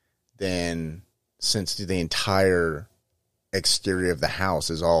 then since the entire exterior of the house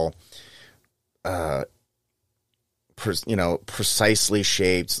is all, precisely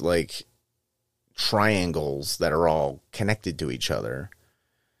shaped like triangles that are all connected to each other,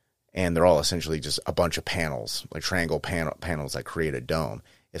 and they're all essentially just a bunch of panels, like triangle panels that create a dome.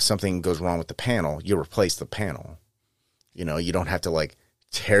 If something goes wrong with the panel, you replace the panel. You know, you don't have to like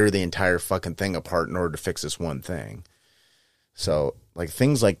tear the entire fucking thing apart in order to fix this one thing. So like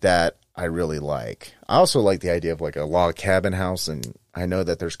things like that I really like. I also like the idea of like a log cabin house, and I know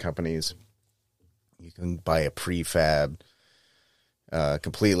that there's companies you can buy a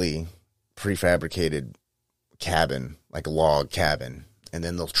completely prefabricated cabin, like a log cabin, and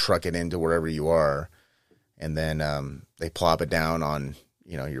then they'll truck it into wherever you are, and then they plop it down on,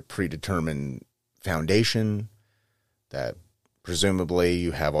 your predetermined foundation that presumably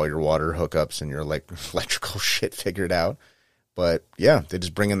you have all your water hookups and your electrical shit figured out. But yeah, they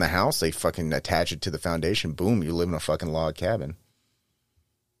just bring in the house, they fucking attach it to the foundation, boom, you live in a fucking log cabin.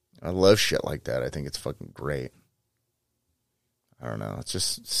 I love shit like that. I think it's fucking great. I don't know. It's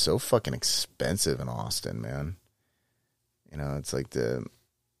just so fucking expensive in Austin, man. It's like the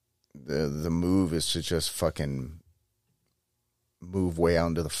move is to just fucking move way out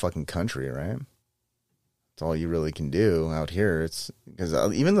into the fucking country, right? That's all you really can do out here. It's because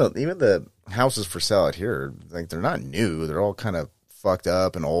even the houses for sale out here, like they're not new. They're all kind of fucked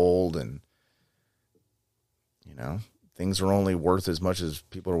up and old, and things are only worth as much as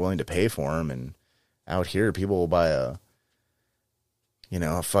people are willing to pay for them. And out here, people will buy a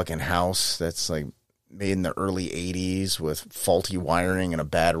fucking house that's like made in the early 80s with faulty wiring and a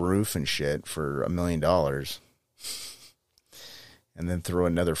bad roof and shit for $1 million. And then throw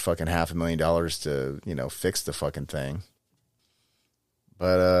another fucking $500,000 to, you know, fix the fucking thing.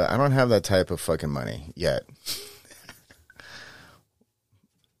 But I don't have that type of fucking money yet.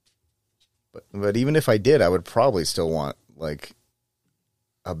 But even if I did, I would probably still want, like,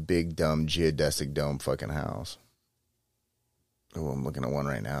 a big, dumb, geodesic dome fucking house. Oh, I'm looking at one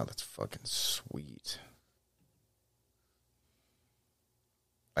right now. That's fucking sweet.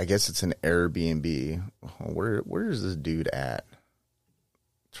 I guess it's an Airbnb. Where is this dude at?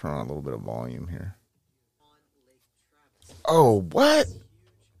 Turn on a little bit of volume here. Oh, what?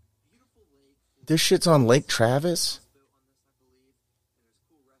 This shit's on Lake Travis?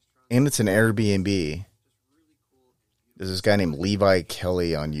 And it's an Airbnb. There's this guy named Levi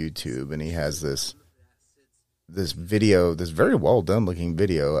Kelly on YouTube, and he has this video, this very well done looking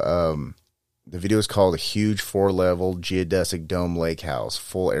video. The video is called A Huge 4-Level Geodesic Dome Lake House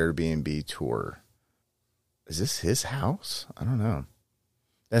Full Airbnb Tour. Is this his house? I don't know.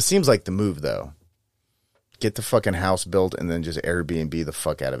 That seems like the move, though. Get the fucking house built and then just Airbnb the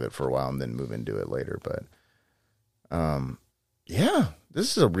fuck out of it for a while and then move into it later. But, yeah,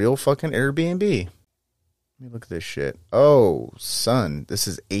 this is a real fucking Airbnb. Let me look at this shit. Oh, son, this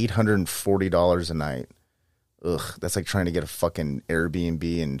is $840 a night. Ugh, that's like trying to get a fucking Airbnb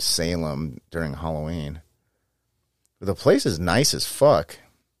in Salem during Halloween. But the place is nice as fuck.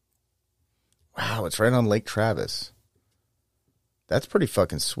 Wow, it's right on Lake Travis. That's pretty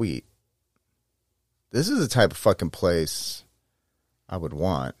fucking sweet. This is the type of fucking place I would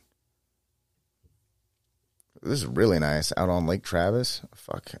want. This is really nice. Out on Lake Travis.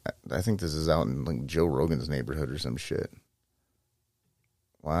 Fuck. I think this is out in like Joe Rogan's neighborhood or some shit.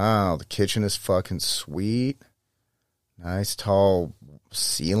 Wow. The kitchen is fucking sweet. Nice tall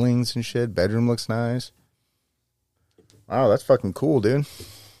ceilings and shit. Bedroom looks nice. Wow, that's fucking cool, dude.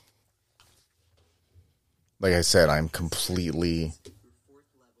 Like I said, I'm completely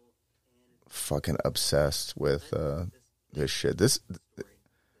fucking obsessed with this shit.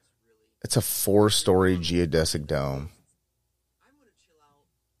 It's a 4-story geodesic dome.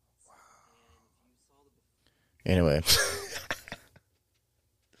 Anyway.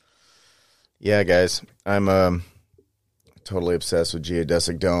 Yeah, guys. I'm totally obsessed with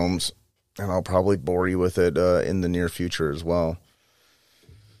geodesic domes, and I'll probably bore you with it in the near future as well.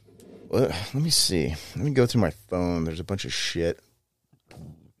 Let me see. Let me go through my phone. There's a bunch of shit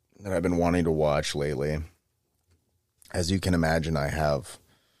that I've been wanting to watch lately. As you can imagine,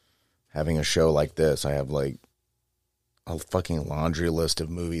 having a show like this, I have like a fucking laundry list of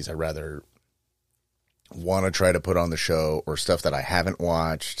movies I rather want to try to put on the show, or stuff that I haven't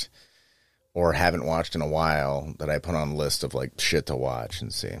watched or haven't watched in a while that I put on a list of like shit to watch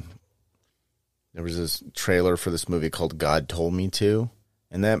and see. There was this trailer for this movie called God Told Me To,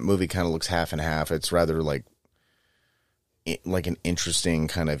 and that movie kind of looks half and half. It's rather like an interesting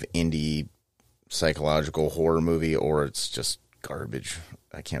kind of indie psychological horror movie, or it's just garbage.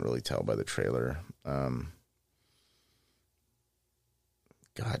 I can't really tell by the trailer.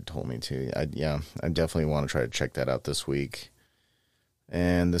 God Told Me To. I definitely want to try to check that out this week.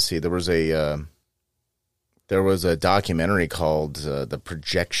 And let's see, there was a documentary called The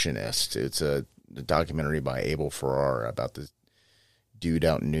Projectionist. It's a documentary by Abel Ferrara about this dude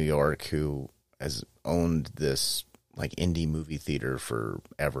out in New York who has owned this like indie movie theater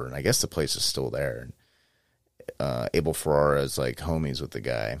forever, and I guess the place is still there. Abel Ferrara is like homies with the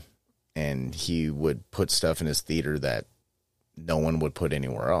guy, and he would put stuff in his theater that no one would put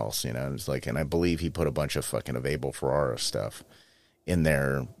anywhere else, you know. It's like, and I believe he put a bunch of fucking of Abel Ferrara stuff in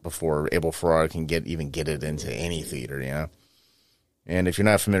there before Abel Ferrara can even get it into any theater, you know. And if you're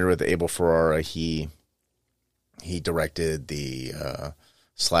not familiar with Abel Ferrara, he directed the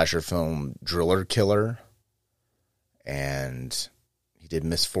slasher film Driller Killer, and he did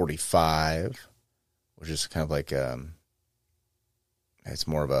Miss 45, which is kind of like it's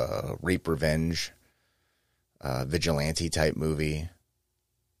more of a rape revenge vigilante type movie.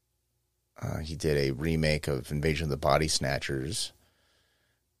 He did a remake of Invasion of the Body Snatchers,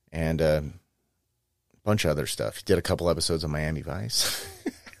 and a bunch of other stuff. He did a couple episodes of Miami Vice.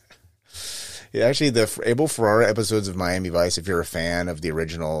 Yeah, actually, the Abel Ferrara episodes of Miami Vice, if you're a fan of the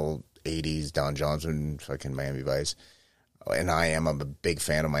original 80s Don Johnson fucking Miami Vice, and I'm a big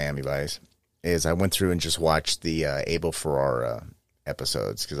fan of Miami Vice, is I went through and just watched the Abel Ferrara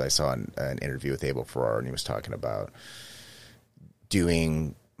episodes, because I saw an interview with Abel Ferrara, and he was talking about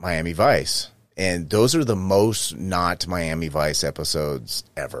doing Miami Vice. And those are the most not Miami Vice episodes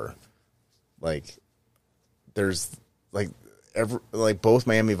ever. Like, there's like both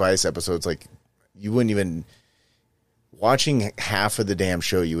Miami Vice episodes, like, you wouldn't even watching half of the damn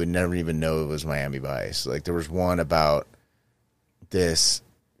show. You would never even know it was Miami Vice. Like there was one about this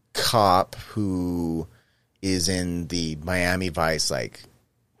cop who is in the Miami Vice like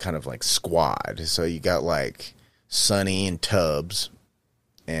kind of like squad. So you got like Sonny and Tubbs,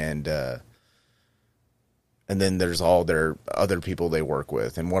 and then there's all their other people they work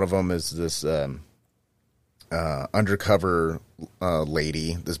with, and one of them is this undercover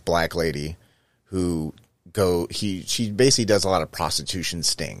lady, this black lady who she basically does a lot of prostitution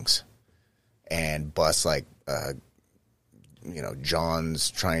stings and busts like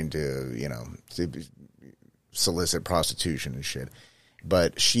John's trying to solicit prostitution and shit,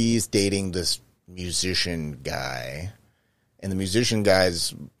 but she's dating this musician guy, and the musician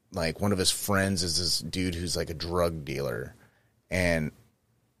guy's like one of his friends is this dude who's like a drug dealer. And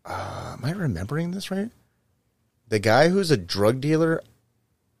am I remembering this right? The guy who's a drug dealer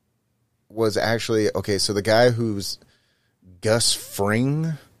was actually so the guy who's Gus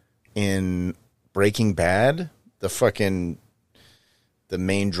Fring in Breaking Bad, the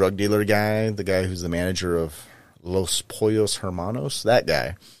main drug dealer guy, the guy who's the manager of Los Pollos Hermanos, that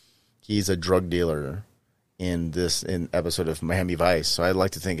guy, he's a drug dealer in episode of Miami Vice. So I'd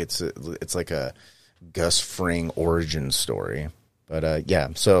like to think it's like a Gus Fring origin story. But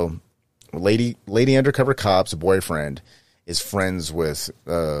so lady undercover cop's boyfriend is friends with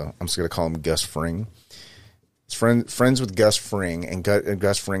I'm just gonna call him Gus Fring. He's friends with Gus Fring, and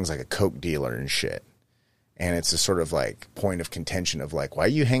Gus Fring's like a coke dealer and shit. And it's a sort of like point of contention of like, why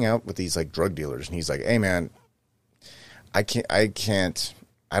you hang out with these like drug dealers? And he's like, hey man, I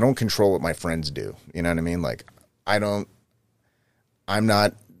don't control what my friends do. You know what I mean? Like, I'm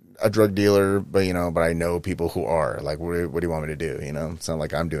not a drug dealer, but I know people who are. Like, what do you want me to do? It's not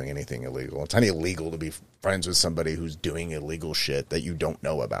like I'm doing anything illegal. It's not illegal to be friends with somebody who's doing illegal shit that you don't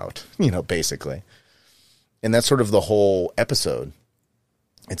know about, basically. And that's sort of the whole episode.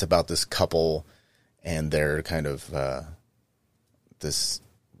 It's about this couple and their kind of this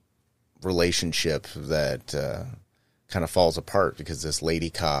relationship that kind of falls apart because this lady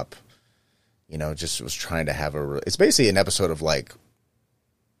cop, just was trying to have it's basically an episode of like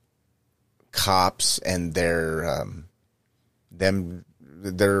cops and their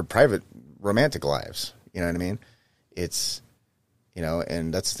private romantic lives. You know what I mean? It's,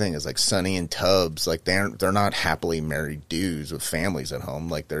 and that's the thing is like Sonny and Tubbs, like they're not happily married dudes with families at home.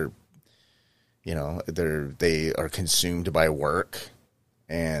 Like they are consumed by work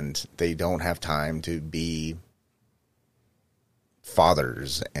and they don't have time to be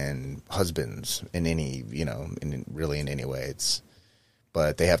fathers and husbands in any, in any way.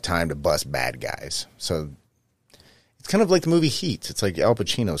 But they have time to bust bad guys. So it's kind of like the movie Heat. It's like Al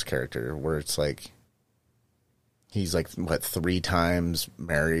Pacino's character, where it's like he's like 3 times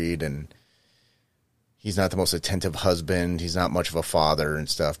married, and he's not the most attentive husband. He's not much of a father and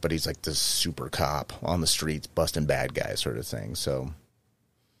stuff, but he's like this super cop on the streets busting bad guys sort of thing. So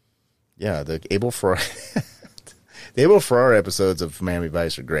yeah, the Abel Ferrara episodes of Miami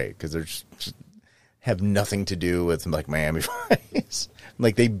Vice are great because they're just have nothing to do with like Miami Vice.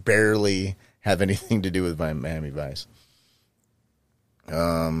 Like they barely have anything to do with Miami Vice.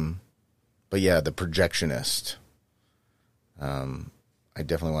 But yeah, The Projectionist. I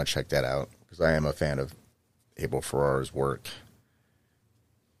definitely want to check that out because I am a fan of Abel Ferrara's work.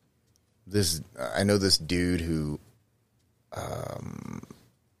 I know this dude who,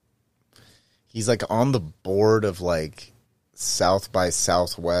 he's like on the board of like South by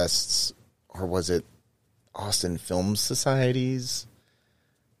Southwest's, or was it Austin Film Society's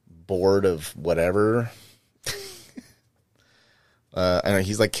board of whatever. I know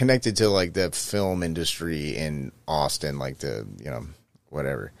he's like connected to like the film industry in Austin, like the,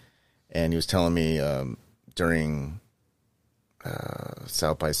 whatever. And he was telling me during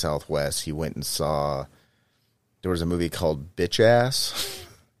South by Southwest, he went and saw, there was a movie called Bitch Ass.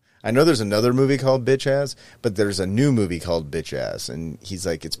 I know there's another movie called Bitch Ass, but there's a new movie called Bitch Ass. And he's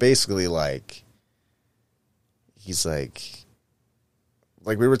like, it's basically like, he's like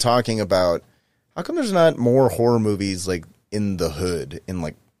we were talking about, how come there's not more horror movies like in the hood, in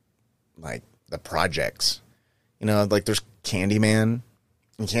like the projects? Like there's Candyman,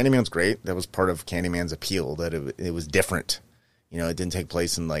 and Candyman's great. That was part of Candyman's appeal, that it was different. It didn't take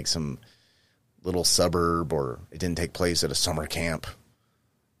place in like some little suburb, or it didn't take place at a summer camp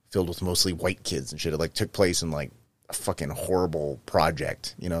filled with mostly white kids and shit. It like took place in like a fucking horrible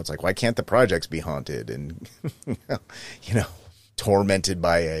project. It's like, why can't the projects be haunted and, tormented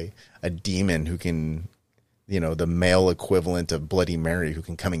by a demon who can, the male equivalent of Bloody Mary who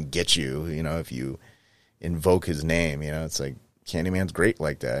can come and get you, if you invoke his name. It's like Candyman's great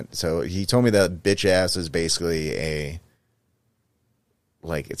like that. So he told me that Bitch Ass is basically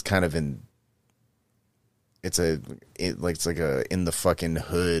it's kind of it's like a in the fucking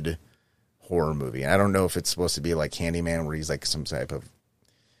hood horror movie. I don't know if it's supposed to be like Candyman, where he's like some type of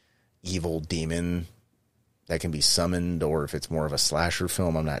evil demon that can be summoned, or if it's more of a slasher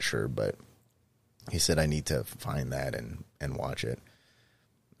film. I'm not sure, but he said I need to find that and watch it.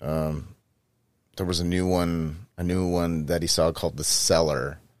 There was a new one that he saw called The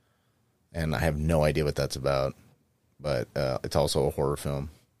Cellar, and I have no idea what that's about, but it's also a horror film.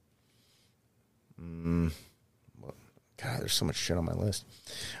 God, there's so much shit on my list.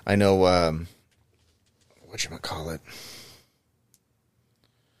 I know, whatchamacallit,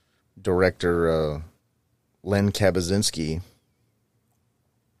 director Len Kabaczynski.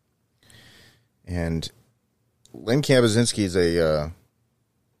 And Len Kabaczynski is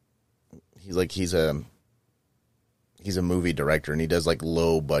he's a movie director, and he does like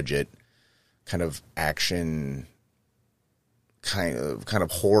low budget kind of action kind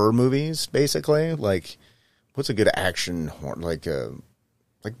of horror movies, basically. Like, what's a good action horror? Like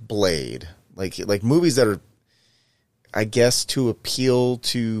Blade, like movies that are, I guess, to appeal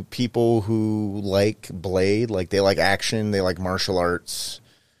to people who like Blade. Like, they like action, they like martial arts,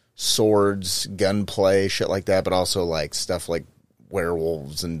 swords, gunplay, shit like that, but also like stuff like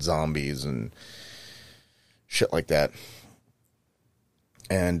werewolves and zombies and shit like that.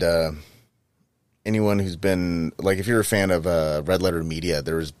 And anyone who's been, like, if you're a fan of Red Letter Media,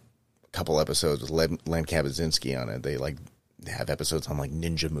 there was a couple episodes with Len Kabaczynski on it. They have episodes on like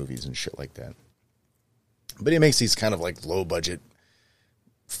ninja movies and shit like that. But he makes these kind of like low budget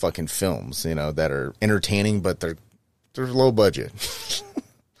fucking films, you know, that are entertaining, but they're low budget.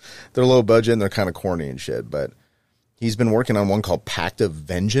 They're low budget and they're kind of corny and shit. But he's been working on one called Pact of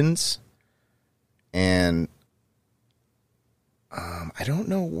Vengeance, and I don't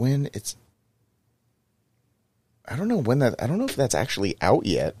know if that's actually out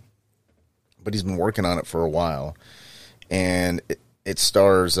yet, but he's been working on it for a while. And it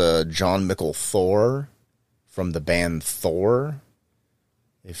stars John Mickle Thor from the band Thor.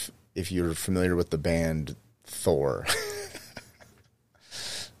 If you're familiar with the band Thor.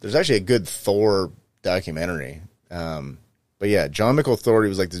 There's actually a good Thor documentary. But yeah, John Mickle Thor, he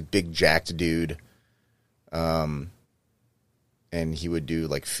was like this big jacked dude. And he would do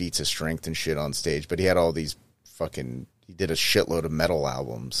like feats of strength and shit on stage, but he had all these he did a shitload of metal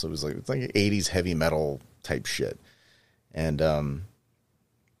albums. So it's like 80s heavy metal type shit. And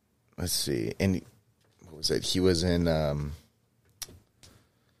let's see. And what was it? He was in God,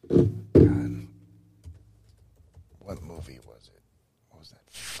 what movie was it? What was that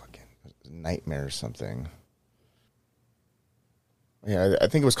fucking Nightmare or something? Yeah, I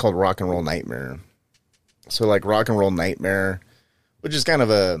think it was called Rock and Roll Nightmare. So like Rock and Roll Nightmare, which is kind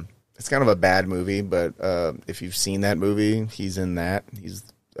of a bad movie, but if you've seen that movie, he's in that. He's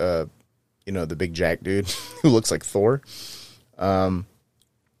the big jack dude who looks like Thor. Let's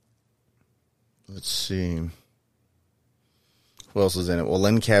see. Who else is in it? Well,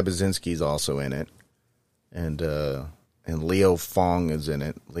 Len Kabaczynski's also in it. And Leo Fong is in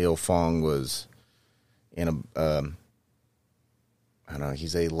it. Leo Fong was in I don't know,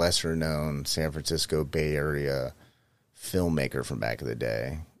 he's a lesser known San Francisco Bay Area filmmaker from back in the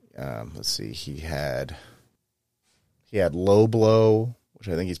day. Let's see, he had Low Blow, which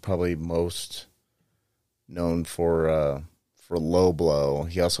I think he's probably most known for Low Blow.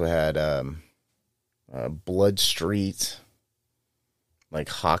 He also had Blood Street, like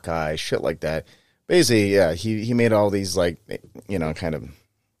Hawkeye, shit like that. Basically, yeah, he made all these like, kind of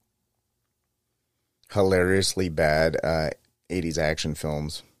hilariously bad 80s action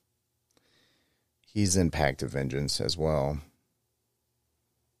films. He's in Pact of Vengeance as well.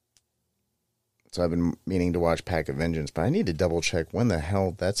 So I've been meaning to watch Pact of Vengeance, but I need to double check when the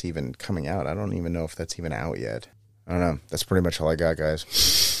hell that's even coming out. I don't even know if that's even out yet. I don't know. That's pretty much all I got,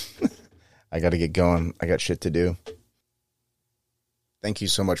 guys. I got to get going. I got shit to do. Thank you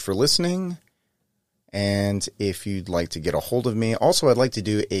so much for listening. And if you'd like to get a hold of me, also I'd like to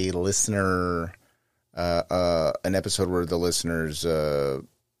do a listener, an episode where the listeners pick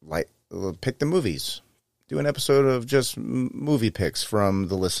the movies. Do an episode of just movie picks from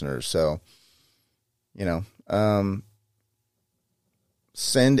the listeners. So,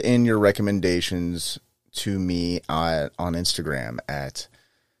 send in your recommendations to me on Instagram at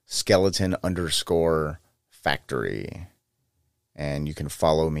skeleton_factory. And you can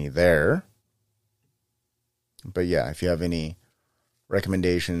follow me there. But yeah, if you have any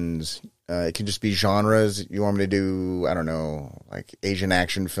recommendations, it can just be genres. You want me to do, I don't know, like Asian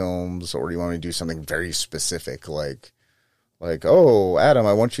action films, or you want me to do something very specific, like Like, oh, Adam,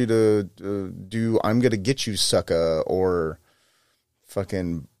 I want you to do I'm Gonna Get You, Sucka, or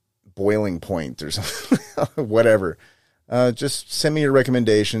fucking Boiling Point or something, whatever. Just send me your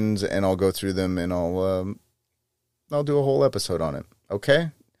recommendations and I'll go through them and I'll do a whole episode on it. Okay?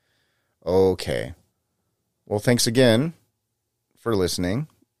 Okay. Well, thanks again for listening.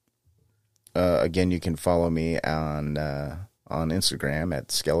 Again, you can follow me on Instagram at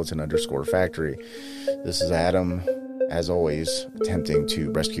skeleton_factory. This is Adam, as always, attempting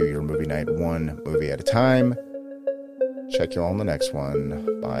to rescue your movie night one movie at a time. Check you all on the next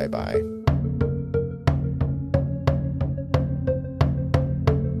one. Bye-bye.